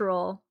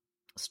structural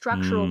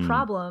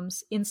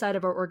problems inside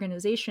of our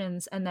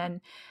organizations. And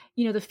then,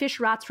 the fish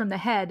rots from the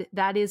head,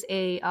 that is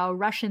a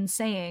Russian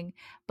saying,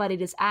 but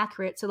it is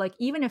accurate. So like,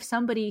 even if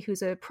somebody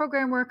who's a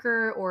program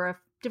worker or a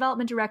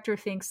development director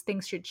thinks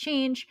things should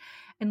change,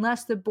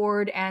 unless the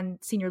board and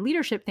senior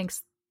leadership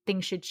thinks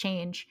things should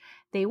change,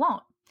 they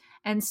won't.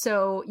 And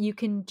so you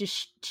can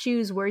just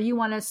choose where you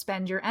want to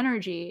spend your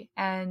energy.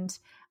 And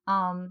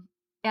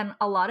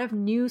a lot of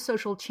new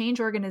social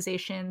change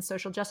organizations,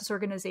 social justice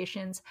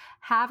organizations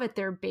have at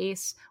their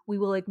base, we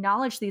will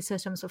acknowledge these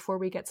systems before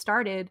we get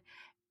started.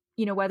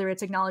 Whether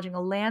it's acknowledging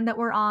a land that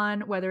we're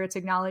on, whether it's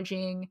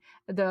acknowledging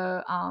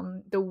the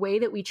way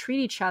that we treat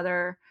each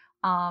other,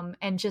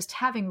 and just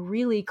having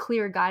really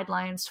clear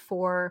guidelines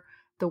for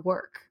the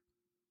work.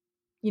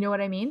 You know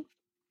what I mean?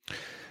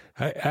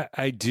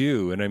 I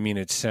do. And I mean,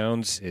 it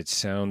sounds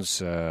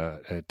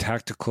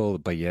tactical,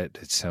 but yet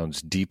it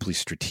sounds deeply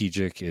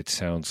strategic. It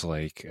sounds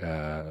like,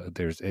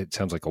 it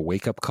sounds like a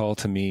wake up call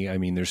to me. I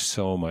mean, there's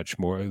so much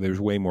more, there's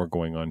way more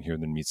going on here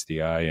than meets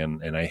the eye.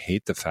 And I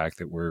hate the fact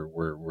that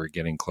we're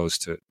getting close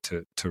to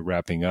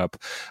wrapping up.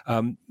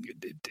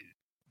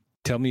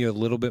 Tell me a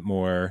little bit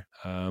more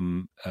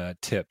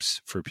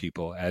tips for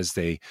people as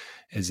they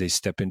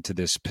step into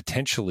this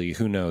potentially,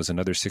 who knows,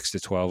 another 6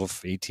 to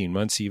 12, 18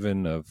 months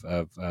even of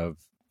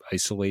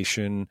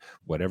isolation,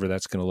 whatever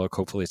that's going to look.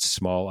 Hopefully it's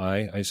small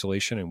I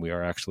isolation and we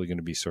are actually going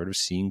to be sort of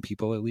seeing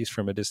people at least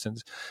from a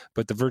distance.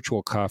 But the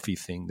virtual coffee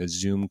thing, the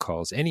Zoom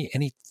calls,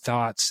 any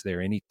thoughts there,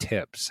 any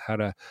tips, how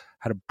to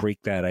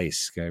break that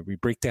ice? We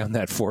break down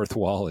that fourth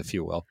wall, if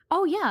you will.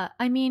 Oh yeah.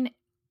 I mean,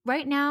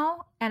 right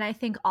now, and I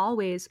think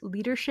always,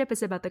 leadership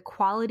is about the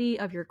quality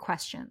of your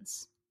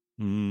questions.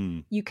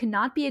 You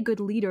cannot be a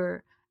good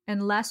leader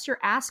unless you're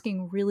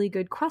asking really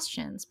good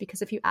questions,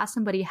 because if you ask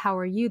somebody, how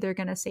are you? They're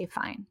going to say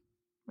fine,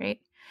 right?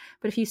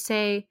 But if you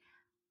say,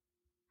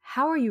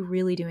 how are you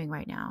really doing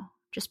right now?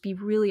 Just be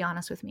really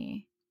honest with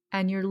me.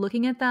 And you're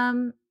looking at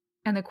them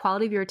and the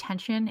quality of your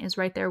attention is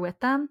right there with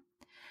them,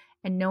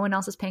 and no one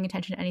else is paying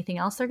attention to anything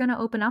else, they're going to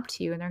open up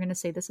to you and they're going to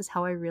say, this is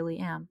how I really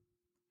am.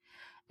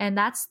 And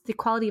that's the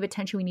quality of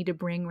attention we need to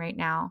bring right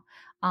now.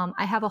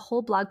 I have a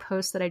whole blog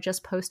post that I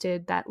just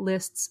posted that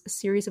lists a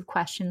series of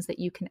questions that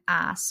you can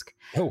ask.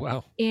 Oh,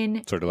 wow.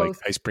 In sort of both,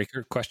 like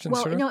icebreaker questions?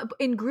 Well, sort of? No,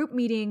 in group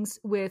meetings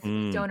with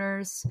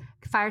donors,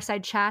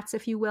 fireside chats,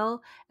 if you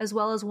will, as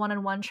well as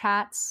one-on-one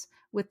chats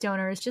with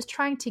donors, just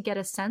trying to get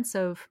a sense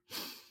of,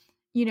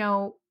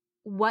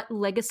 what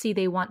legacy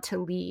they want to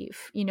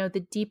leave,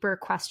 the deeper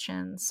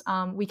questions.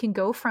 We can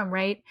go from,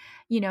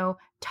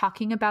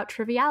 talking about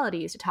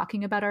trivialities to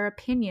talking about our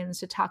opinions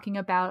to talking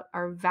about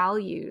our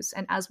values.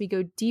 And as we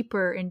go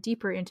deeper and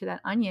deeper into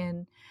that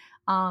onion,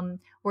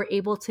 we're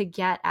able to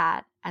get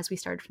at, as we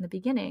started from the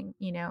beginning,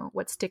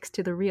 what sticks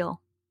to the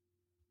real.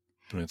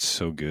 That's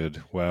so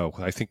good. Wow.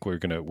 I think we're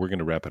gonna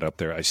wrap it up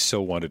there. I so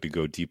wanted to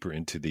go deeper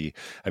into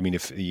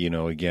if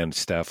again,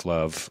 staff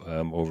love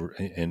over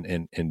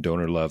and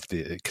donor love,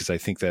 because I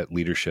think that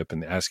leadership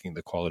and asking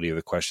the quality of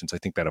the questions, I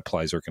think that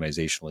applies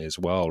organizationally as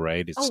well,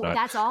 right?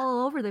 That's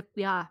all over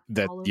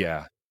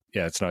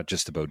it's not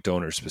just about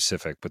donor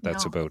specific, but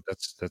that's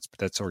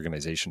that's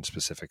organization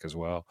specific as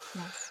well.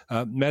 Yes.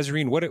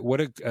 Mahzarin, what a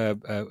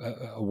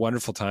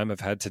wonderful time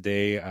I've had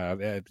today.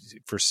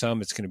 For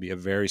some, it's going to be a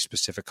very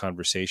specific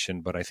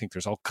conversation, but I think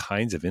there's all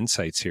kinds of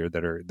insights here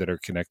that are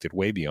connected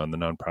way beyond the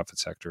nonprofit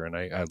sector, and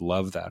I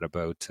love that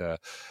about.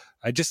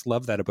 I just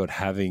love that about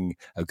having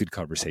a good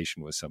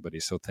conversation with somebody.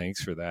 So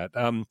thanks for that.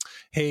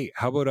 Hey,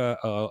 how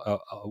about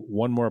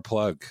one more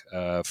plug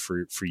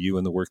for you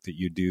and the work that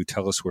you do?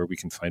 Tell us where we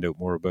can find out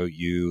more about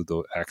you,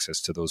 the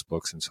access to those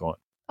books and so on.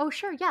 Oh,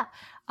 sure. Yeah.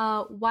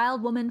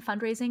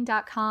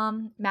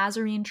 wildwomanfundraising.com,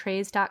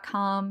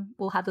 MahzarinTreyz.com.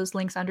 We'll have those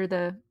links under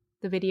the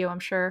video, I'm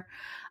sure,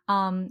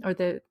 or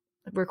the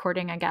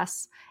recording, I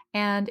guess.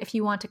 And if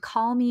you want to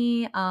call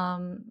me,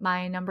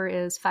 my number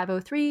is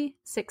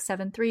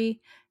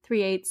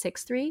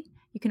 503-673-3863.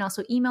 You can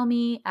also email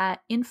me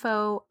at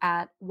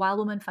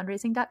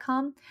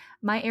info@wildwomanfundraising.com.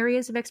 My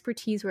areas of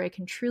expertise where I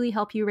can truly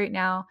help you right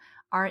now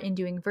are in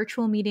doing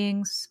virtual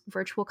meetings,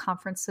 virtual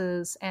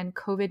conferences, and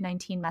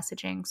COVID-19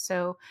 messaging.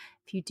 So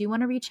if you do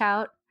want to reach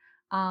out,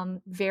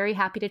 very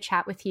happy to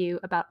chat with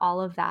you about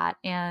all of that.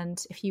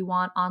 And if you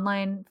want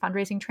online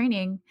fundraising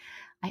training,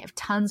 I have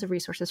tons of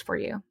resources for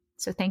you.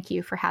 So thank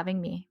you for having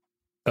me.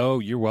 Oh,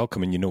 you're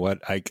welcome. And you know what?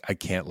 I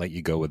can't let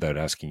you go without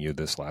asking you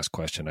this last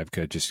question. I've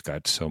just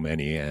got so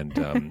many, and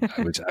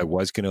I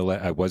was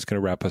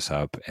gonna wrap us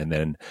up, and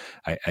then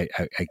I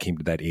came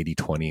to that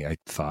 80-20. I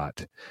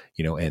thought,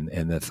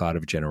 and the thought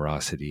of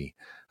generosity.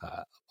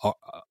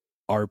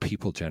 Are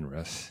people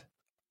generous?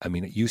 I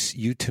mean, you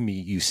to me,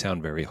 you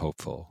sound very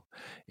hopeful,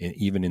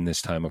 even in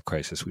this time of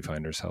crisis we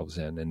find ourselves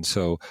in. And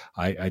so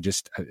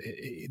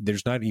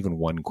there's not even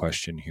one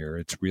question here.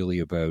 It's really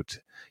about,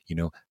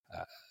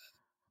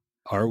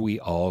 are we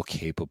all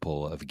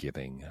capable of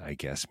giving, I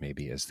guess,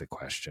 maybe is the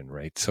question,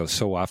 right?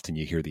 So often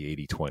you hear the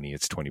 80-20,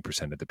 it's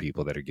 20% of the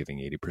people that are giving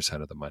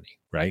 80% of the money,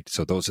 right?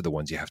 So those are the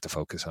ones you have to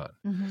focus on.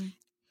 Mm-hmm.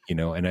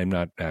 And I'm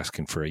not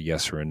asking for a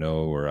yes or a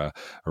no or a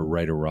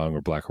right or wrong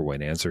or black or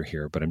white answer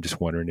here, but I'm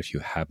just wondering if you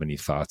have any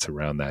thoughts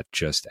around that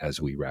just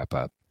as we wrap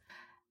up.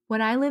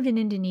 When I lived in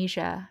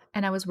Indonesia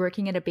and I was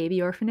working at a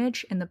baby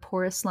orphanage in the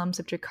poorest slums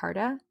of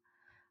Jakarta,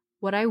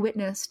 what I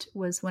witnessed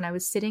was when I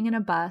was sitting in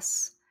a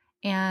bus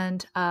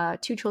and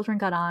 2 children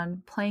got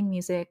on playing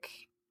music,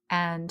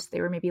 and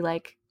they were maybe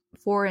like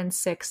 4 and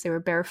 6. They were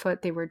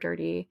barefoot, they were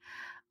dirty.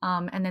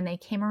 And then they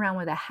came around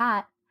with a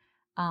hat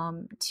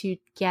to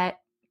get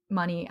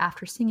money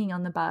after singing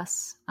on the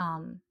bus.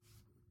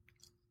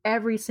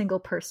 Every single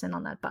person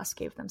on that bus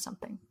gave them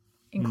something,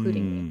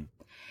 including me.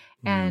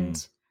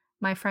 And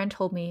my friend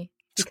told me,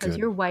 because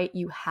you're white,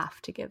 you have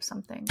to give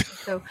something.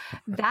 So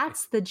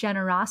that's the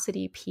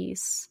generosity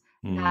piece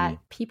that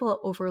people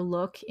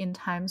overlook in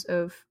times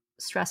of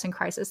stress and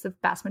crisis. The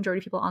vast majority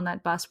of people on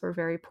that bus were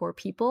very poor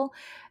people.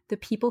 The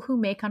people who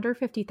make under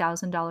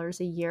 $50,000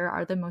 a year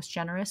are the most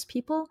generous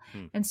people.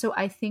 And so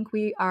I think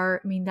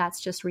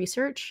that's just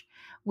research.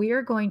 We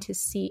are going to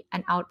see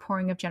an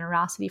outpouring of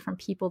generosity from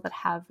people that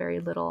have very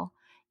little,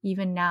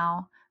 even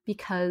now,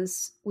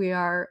 because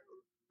a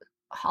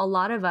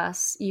lot of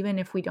us, even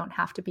if we don't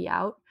have to be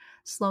out,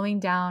 slowing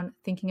down,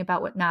 thinking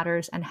about what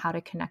matters and how to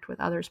connect with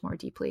others more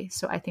deeply.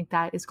 So I think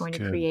that is going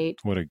to create.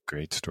 What a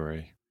great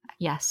story.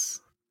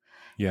 Yes.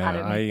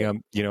 Yeah,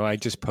 I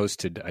just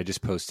posted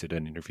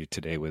an interview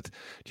today with, do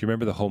you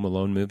remember the Home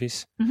Alone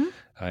movies? Mm-hmm.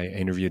 I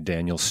interviewed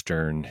Daniel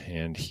Stern,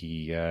 and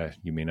he,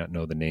 you may not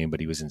know the name, but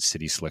he was in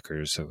City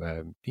Slickers,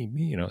 some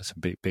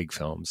big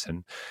films.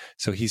 And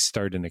so he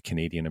starred in a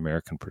Canadian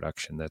American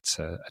production that's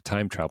a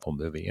time travel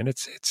movie. And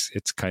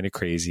it's kind of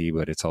crazy,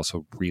 but it's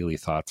also really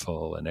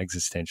thoughtful and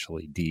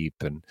existentially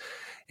deep. And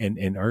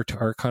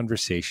our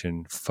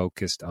conversation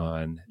focused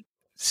on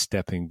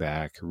stepping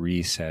back,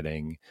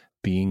 resetting,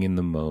 being in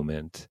the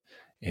moment,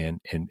 and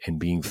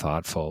being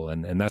thoughtful.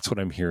 And that's what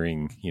I'm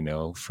hearing,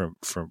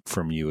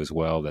 from you as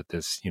well, that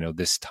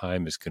this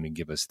time is going to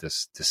give us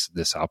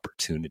this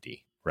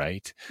opportunity,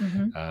 right?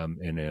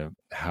 Mm-hmm. And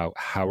how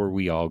are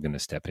we all going to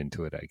step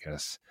into it, I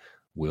guess,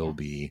 will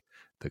be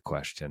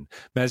question.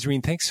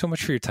 Mazarine, thanks so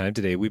much for your time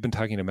today. We've been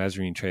talking to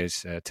Mazarine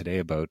Tres today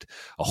about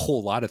a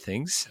whole lot of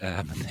things.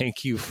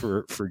 Thank you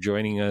for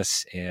joining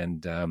us,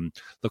 and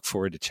look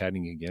forward to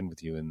chatting again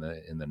with you in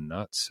the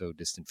not so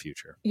distant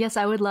future. Yes,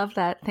 I would love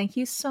that. Thank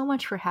you so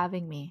much for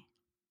having me.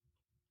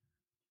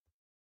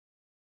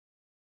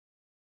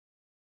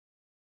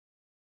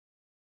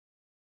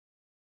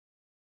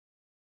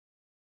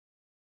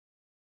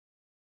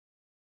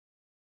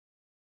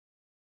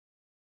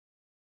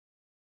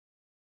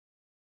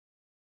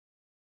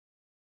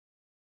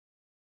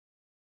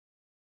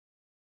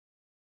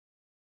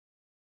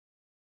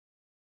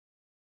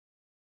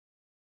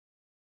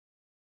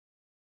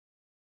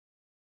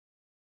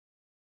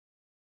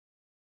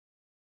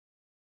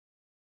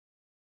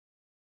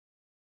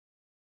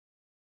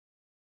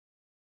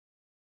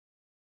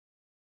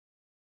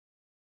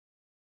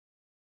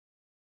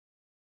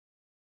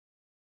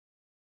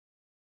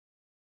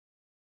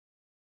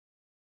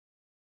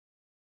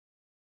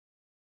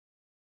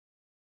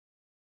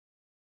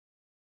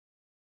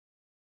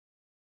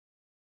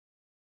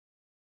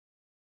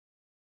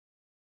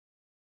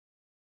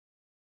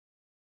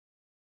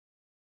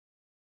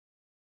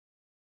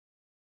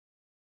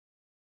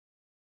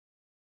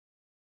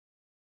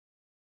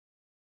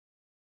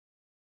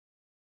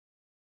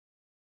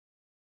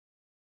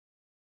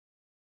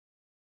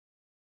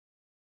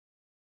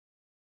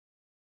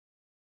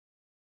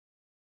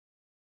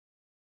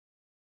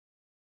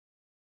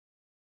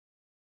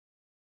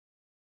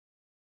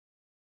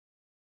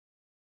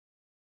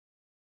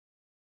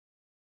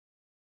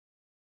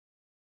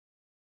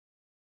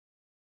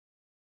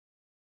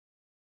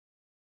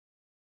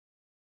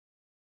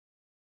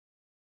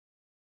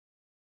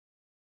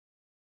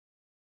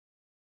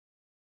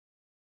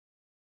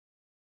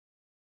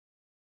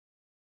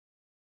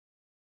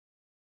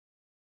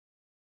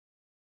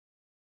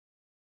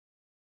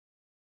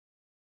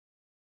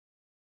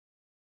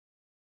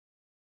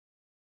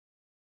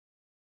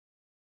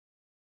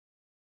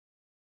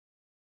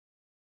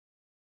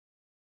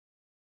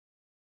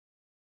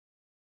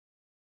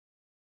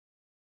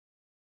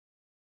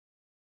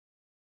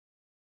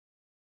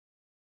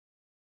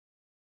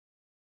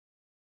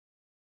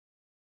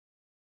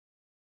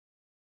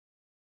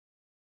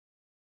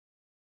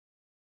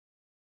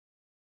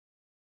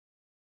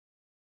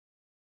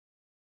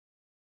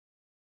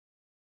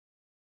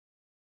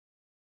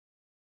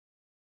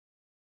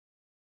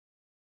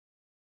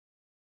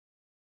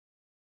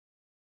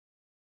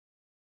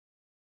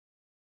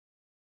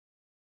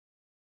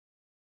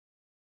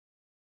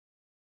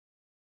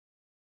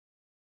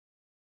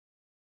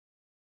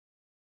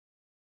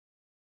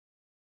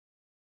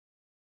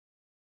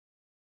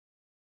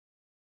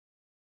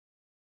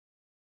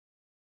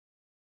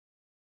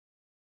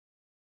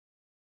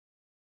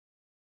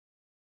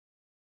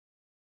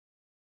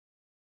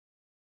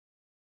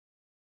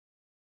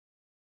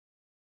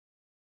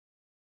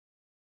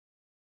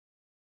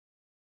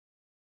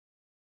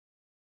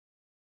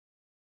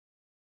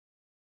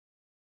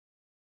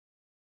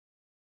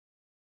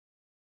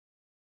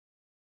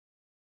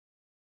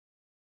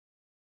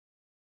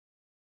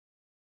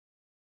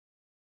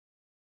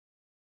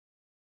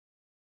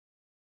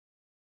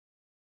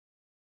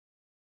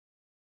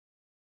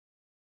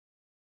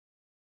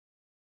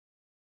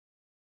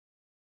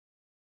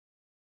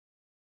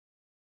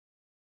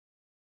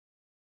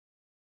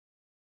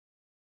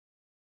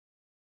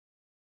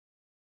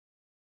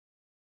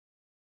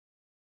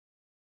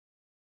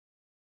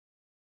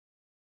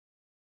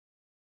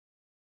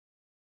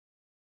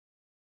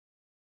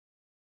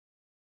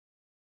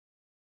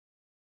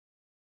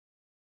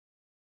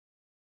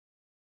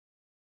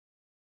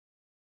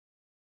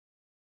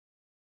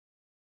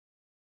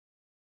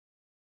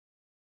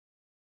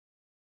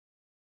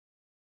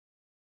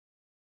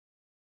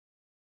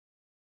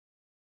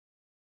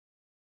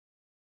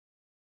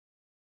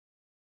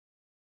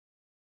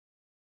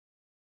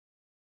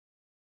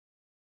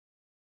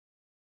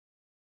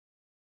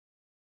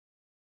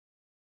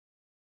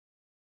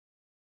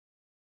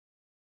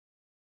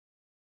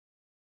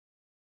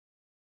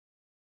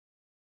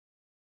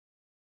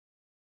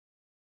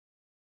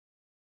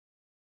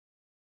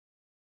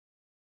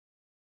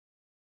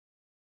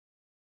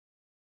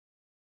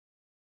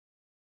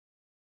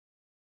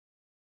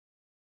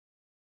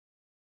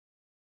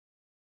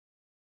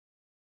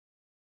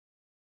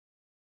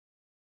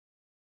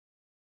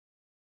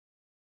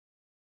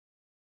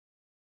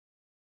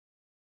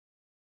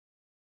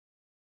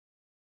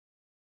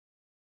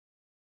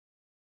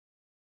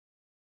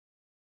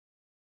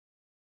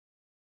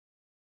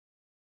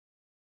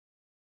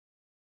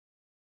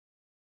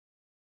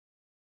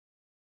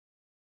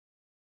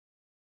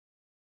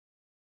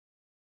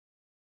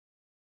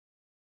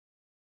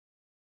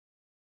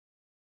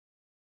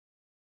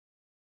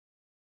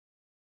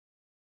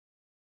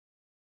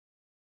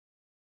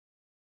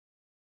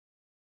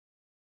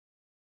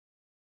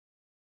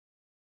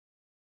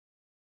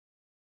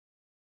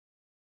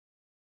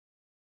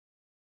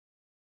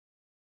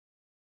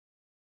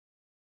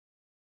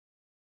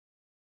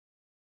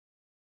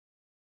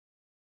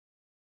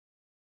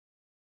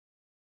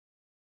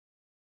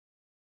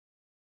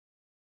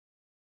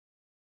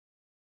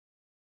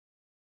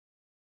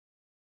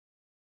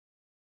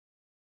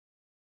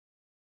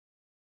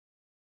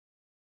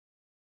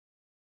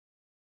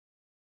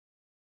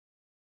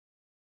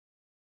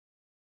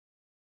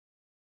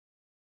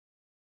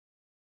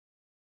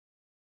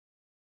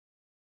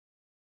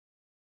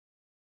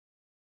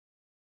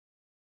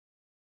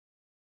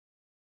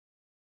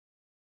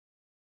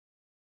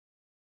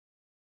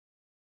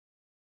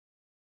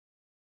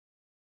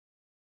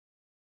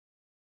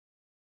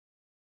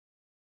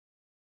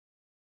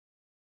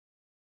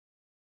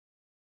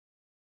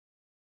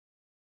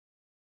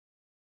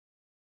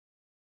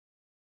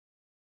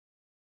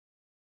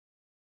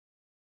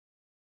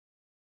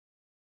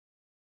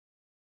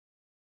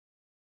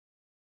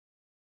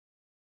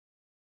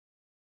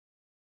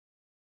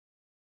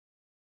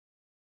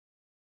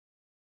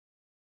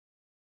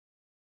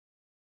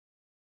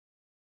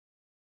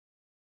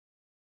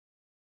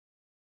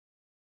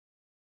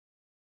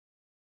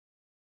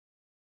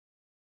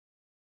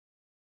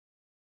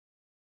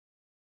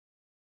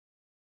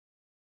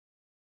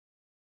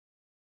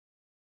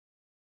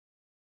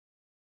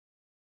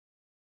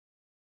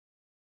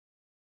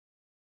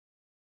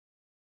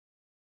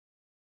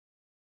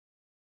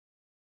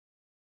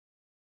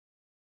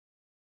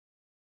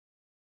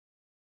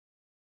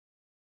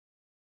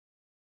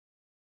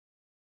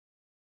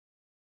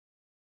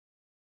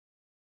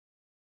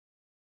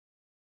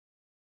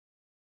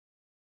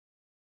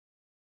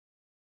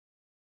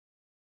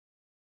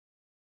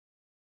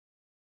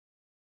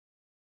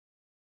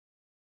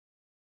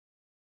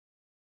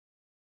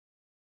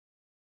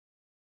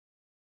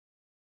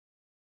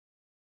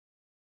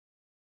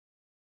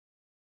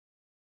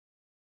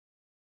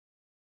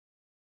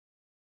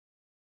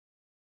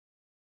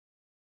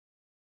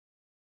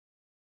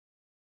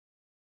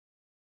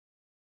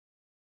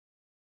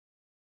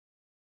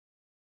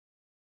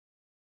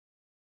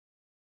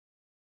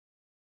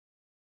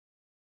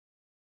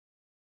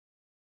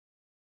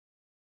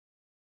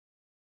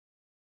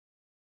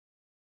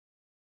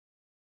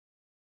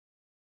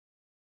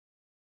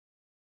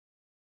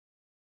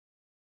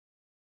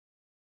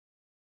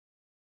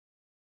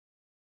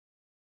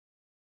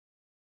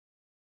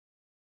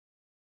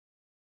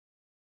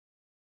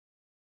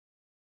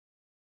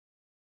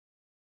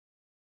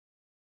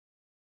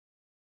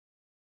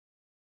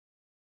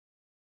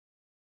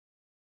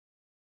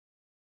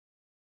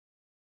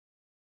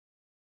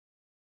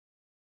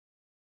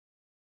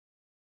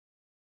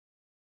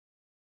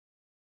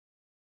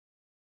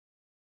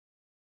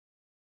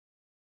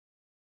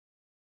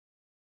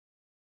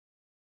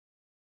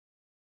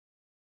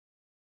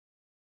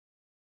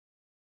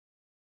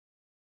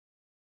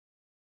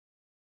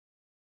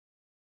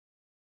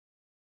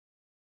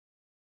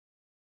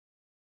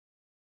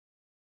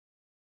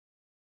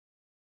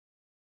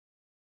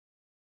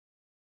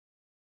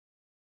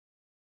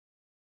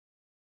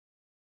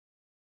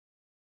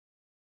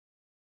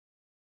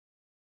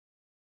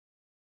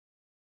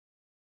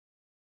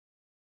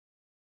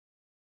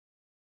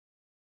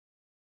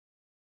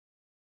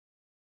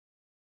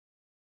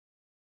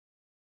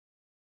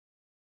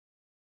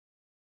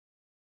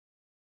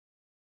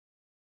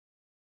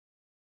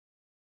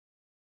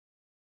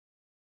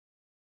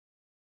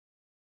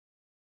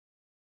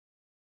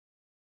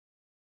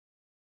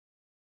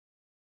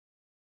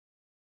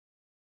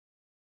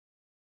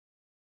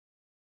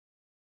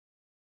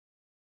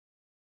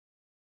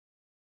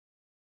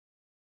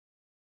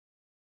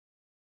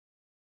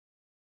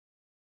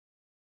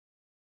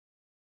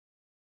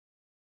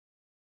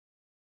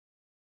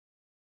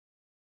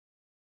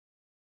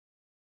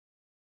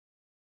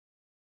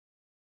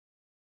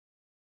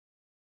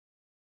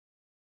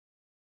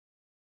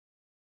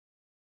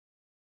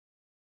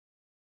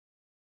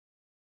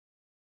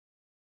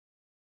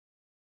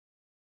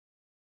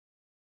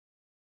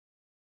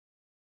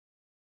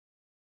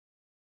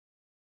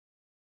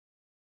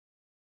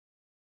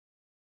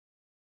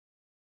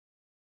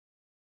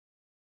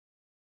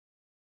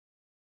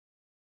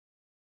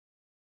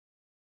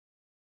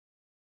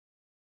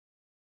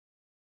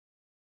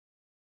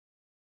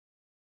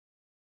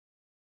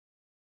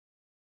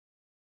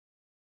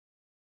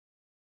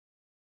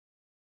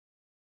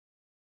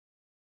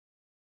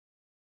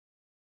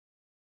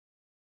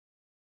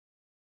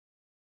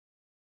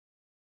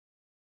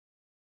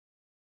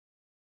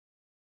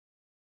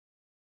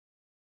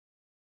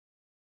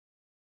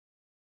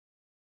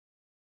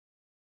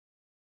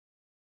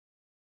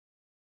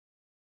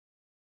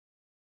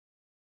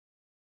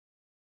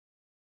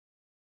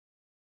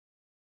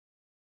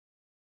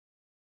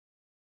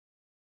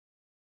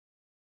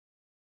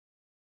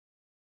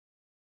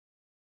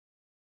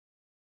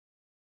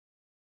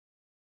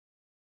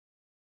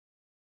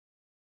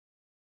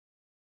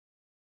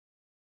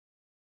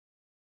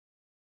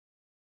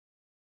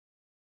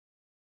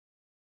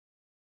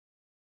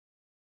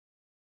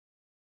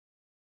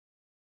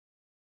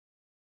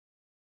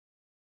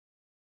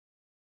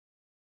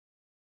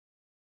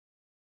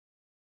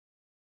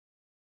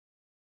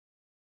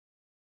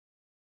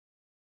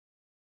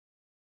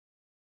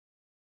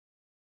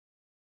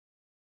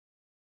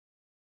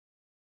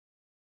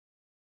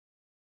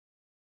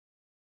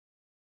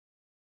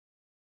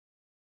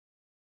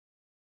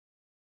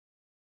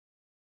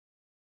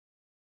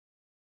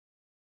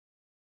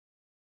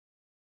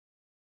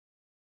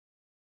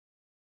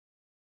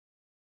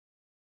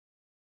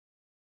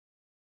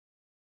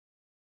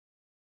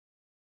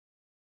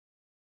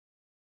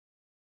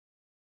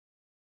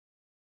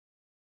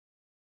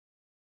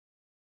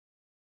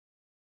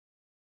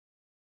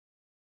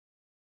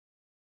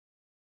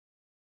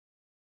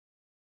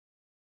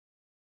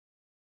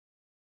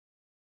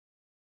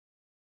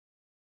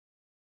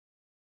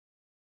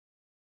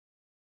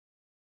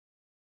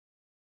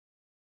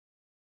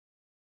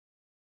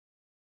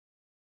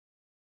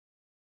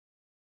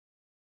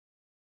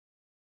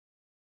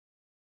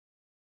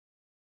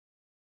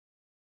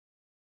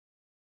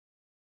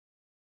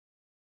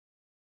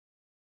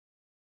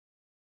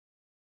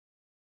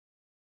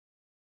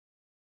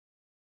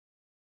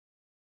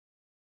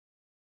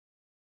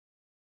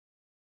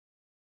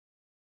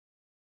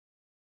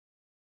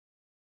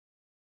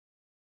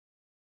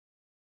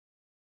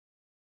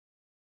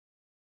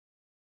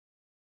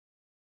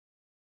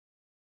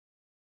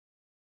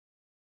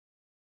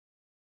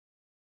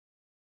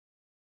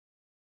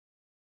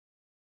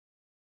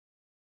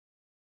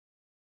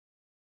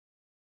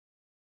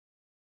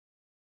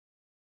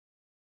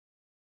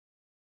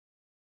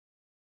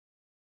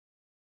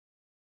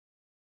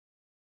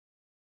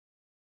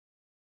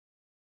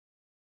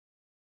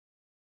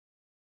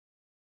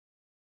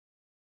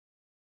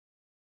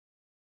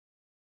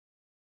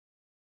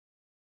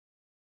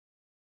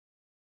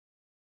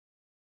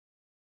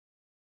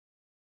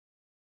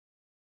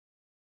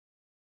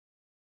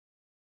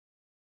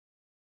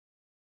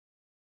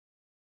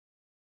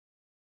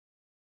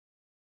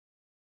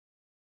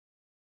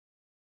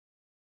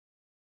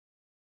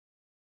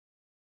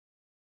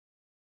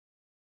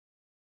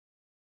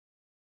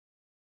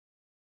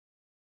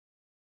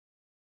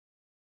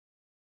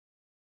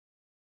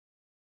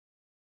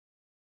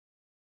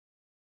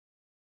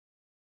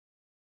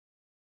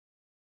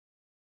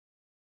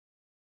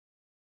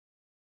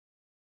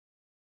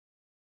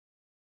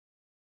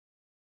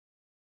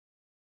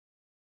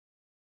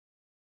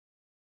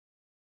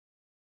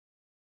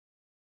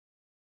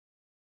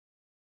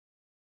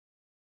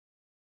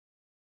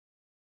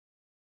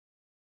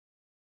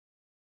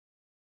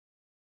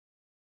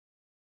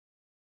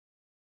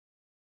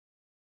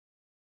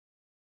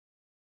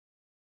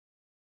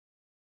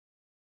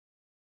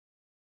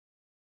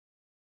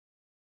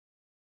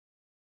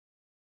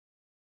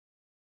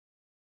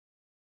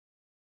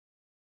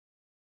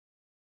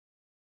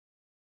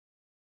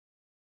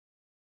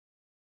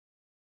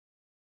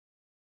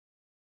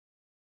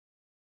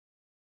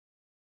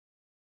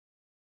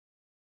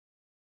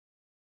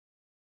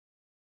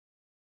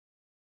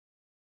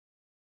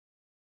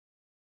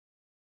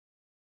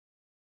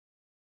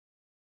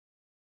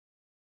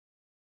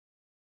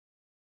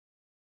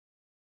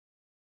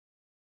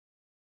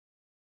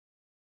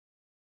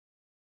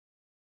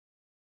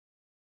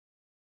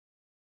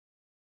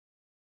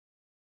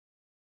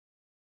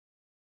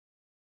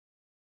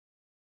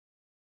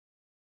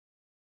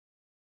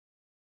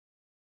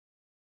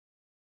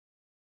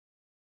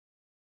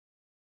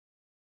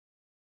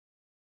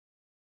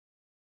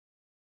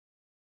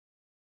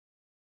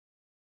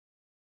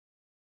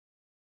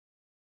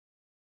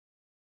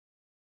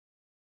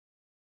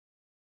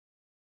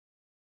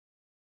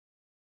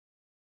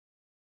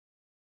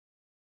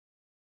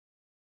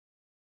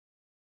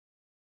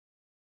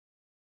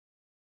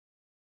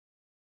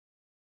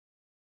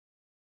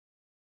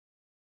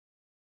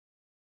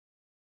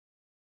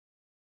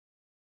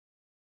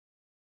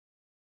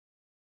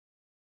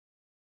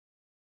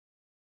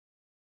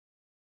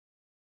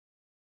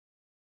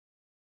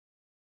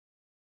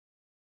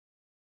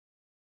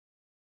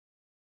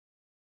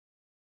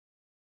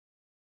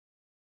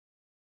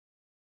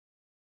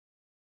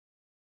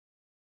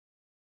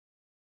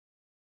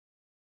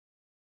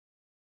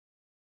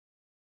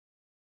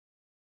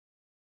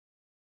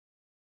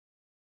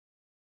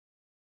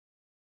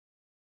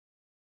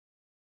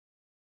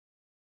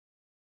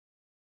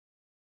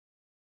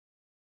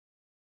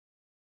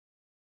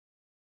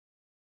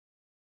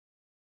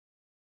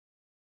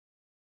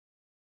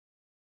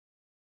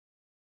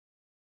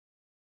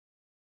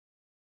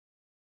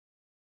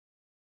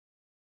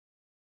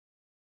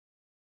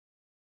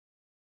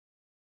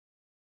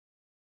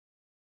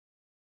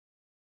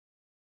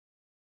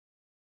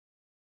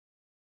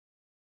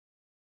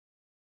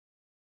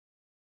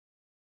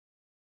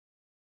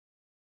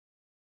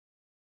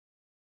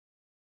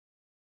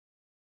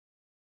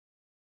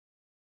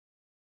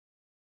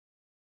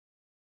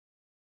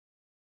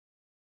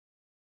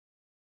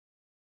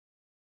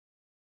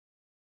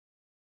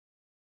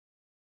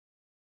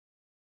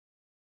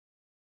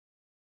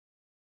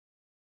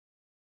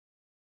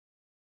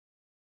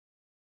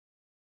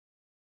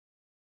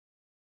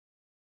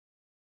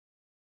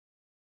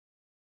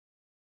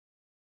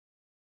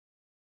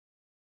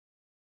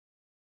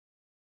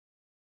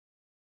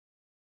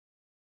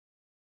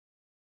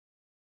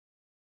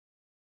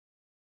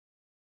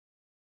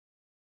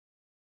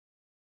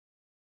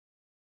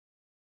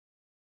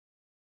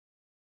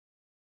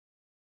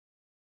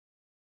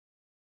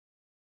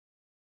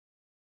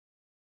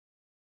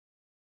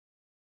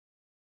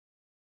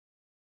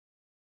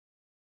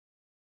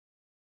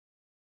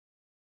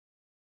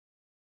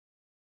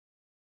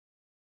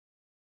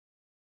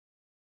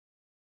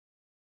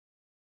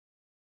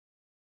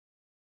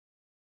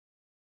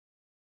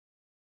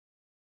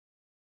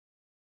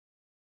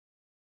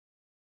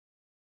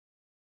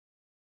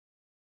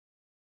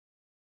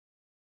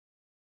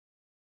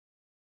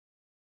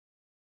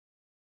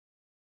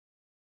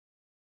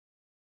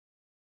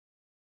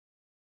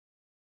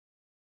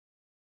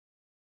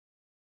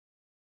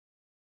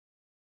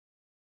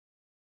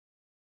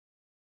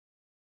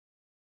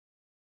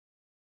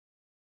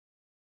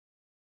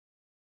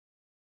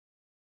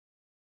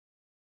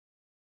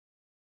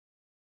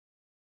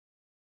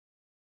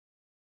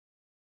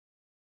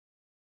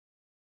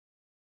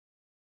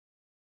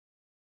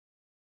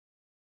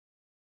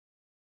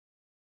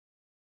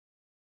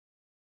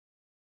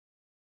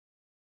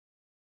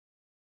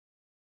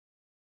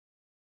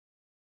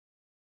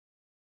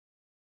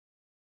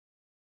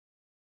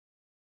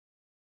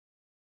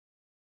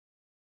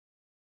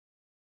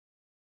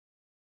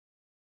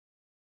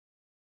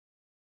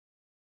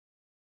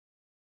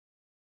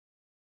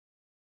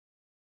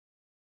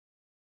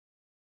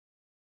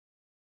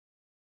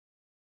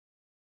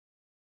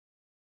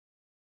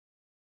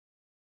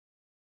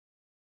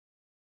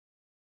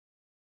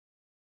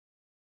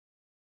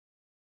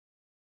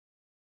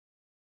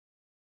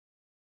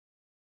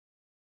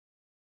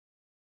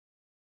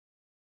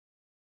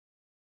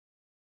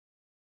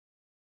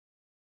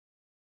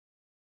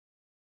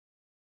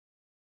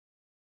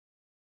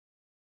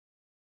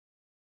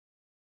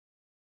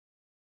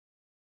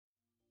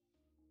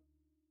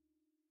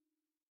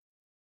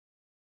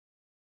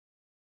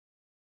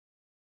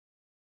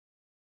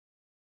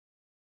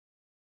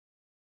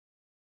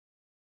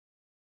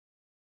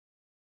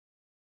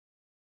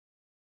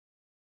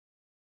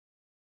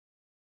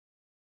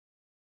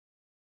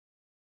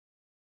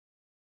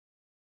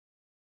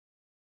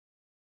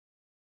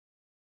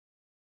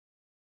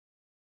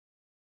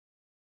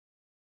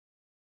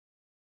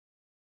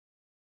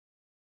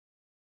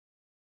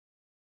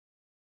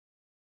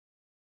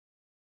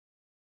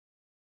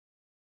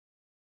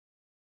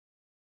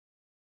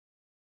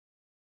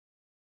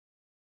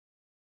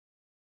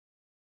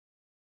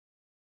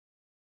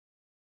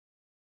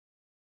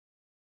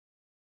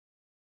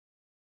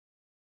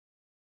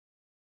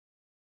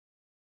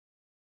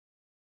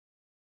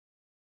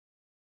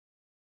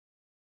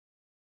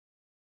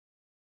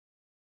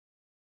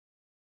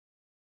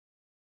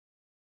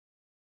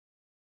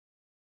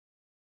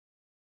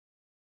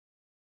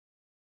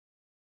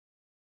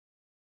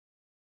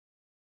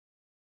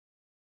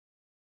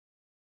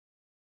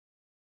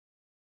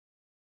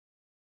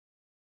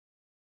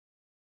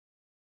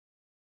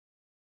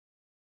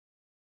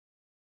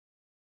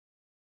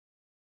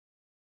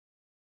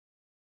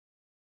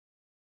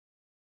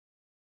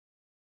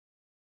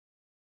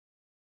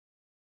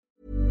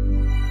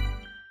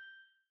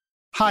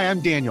 Hi, I'm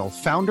Daniel,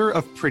 founder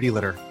of Pretty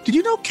Litter. Did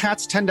you know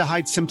cats tend to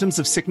hide symptoms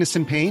of sickness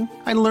and pain?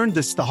 I learned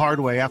this the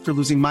hard way after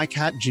losing my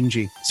cat,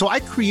 Gingy. So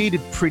I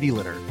created Pretty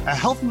Litter, a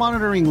health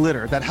monitoring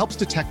litter that helps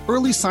detect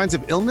early signs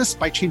of illness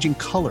by changing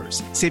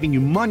colors, saving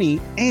you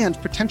money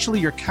and potentially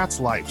your cat's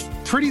life.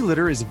 Pretty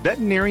Litter is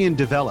veterinarian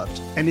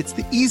developed, and it's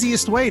the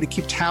easiest way to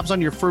keep tabs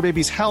on your fur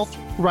baby's health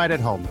right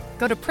at home.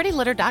 Go to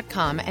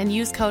prettylitter.com and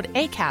use code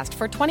ACAST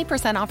for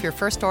 20% off your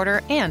first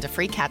order and a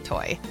free cat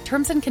toy.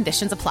 Terms and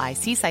conditions apply.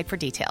 See site for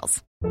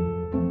details.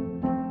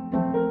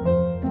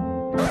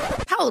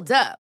 Hold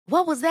up.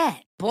 What was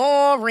that?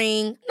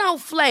 Boring. No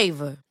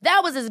flavor.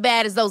 That was as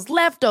bad as those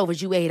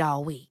leftovers you ate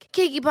all week.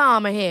 Keke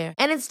Palmer here,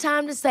 and it's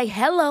time to say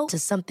hello to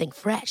something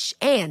fresh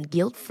and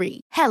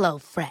guilt-free. Hello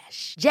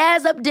Fresh.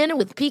 Jazz up dinner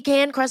with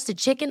pecan-crusted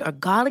chicken or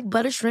garlic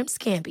butter shrimp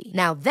scampi.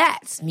 Now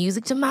that's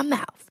music to my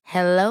mouth.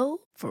 Hello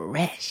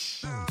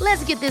Fresh.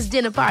 Let's get this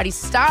dinner party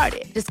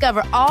started.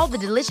 Discover all the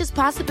delicious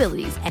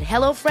possibilities at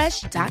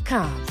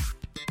HelloFresh.com.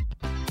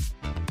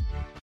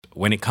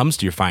 When it comes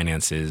to your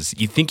finances,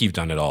 you think you've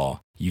done it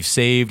all. You've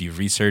saved, you've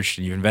researched,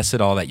 and you've invested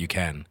all that you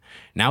can.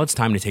 Now it's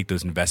time to take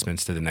those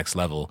investments to the next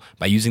level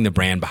by using the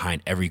brand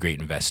behind every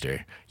great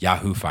investor,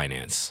 Yahoo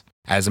Finance.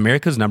 As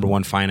America's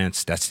 #1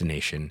 finance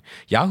destination,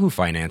 Yahoo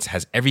Finance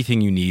has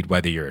everything you need,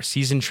 whether you're a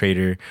seasoned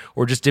trader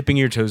or just dipping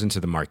your toes into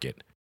the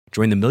market.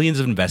 Join the millions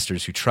of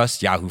investors who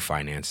trust Yahoo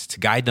Finance to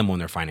guide them on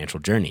their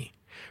financial journey.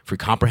 For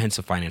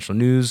comprehensive financial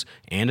news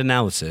and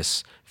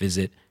analysis,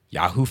 visit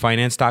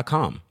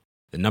yahoofinance.com,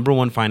 the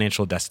 #1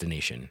 financial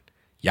destination,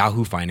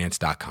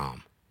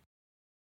 yahoofinance.com.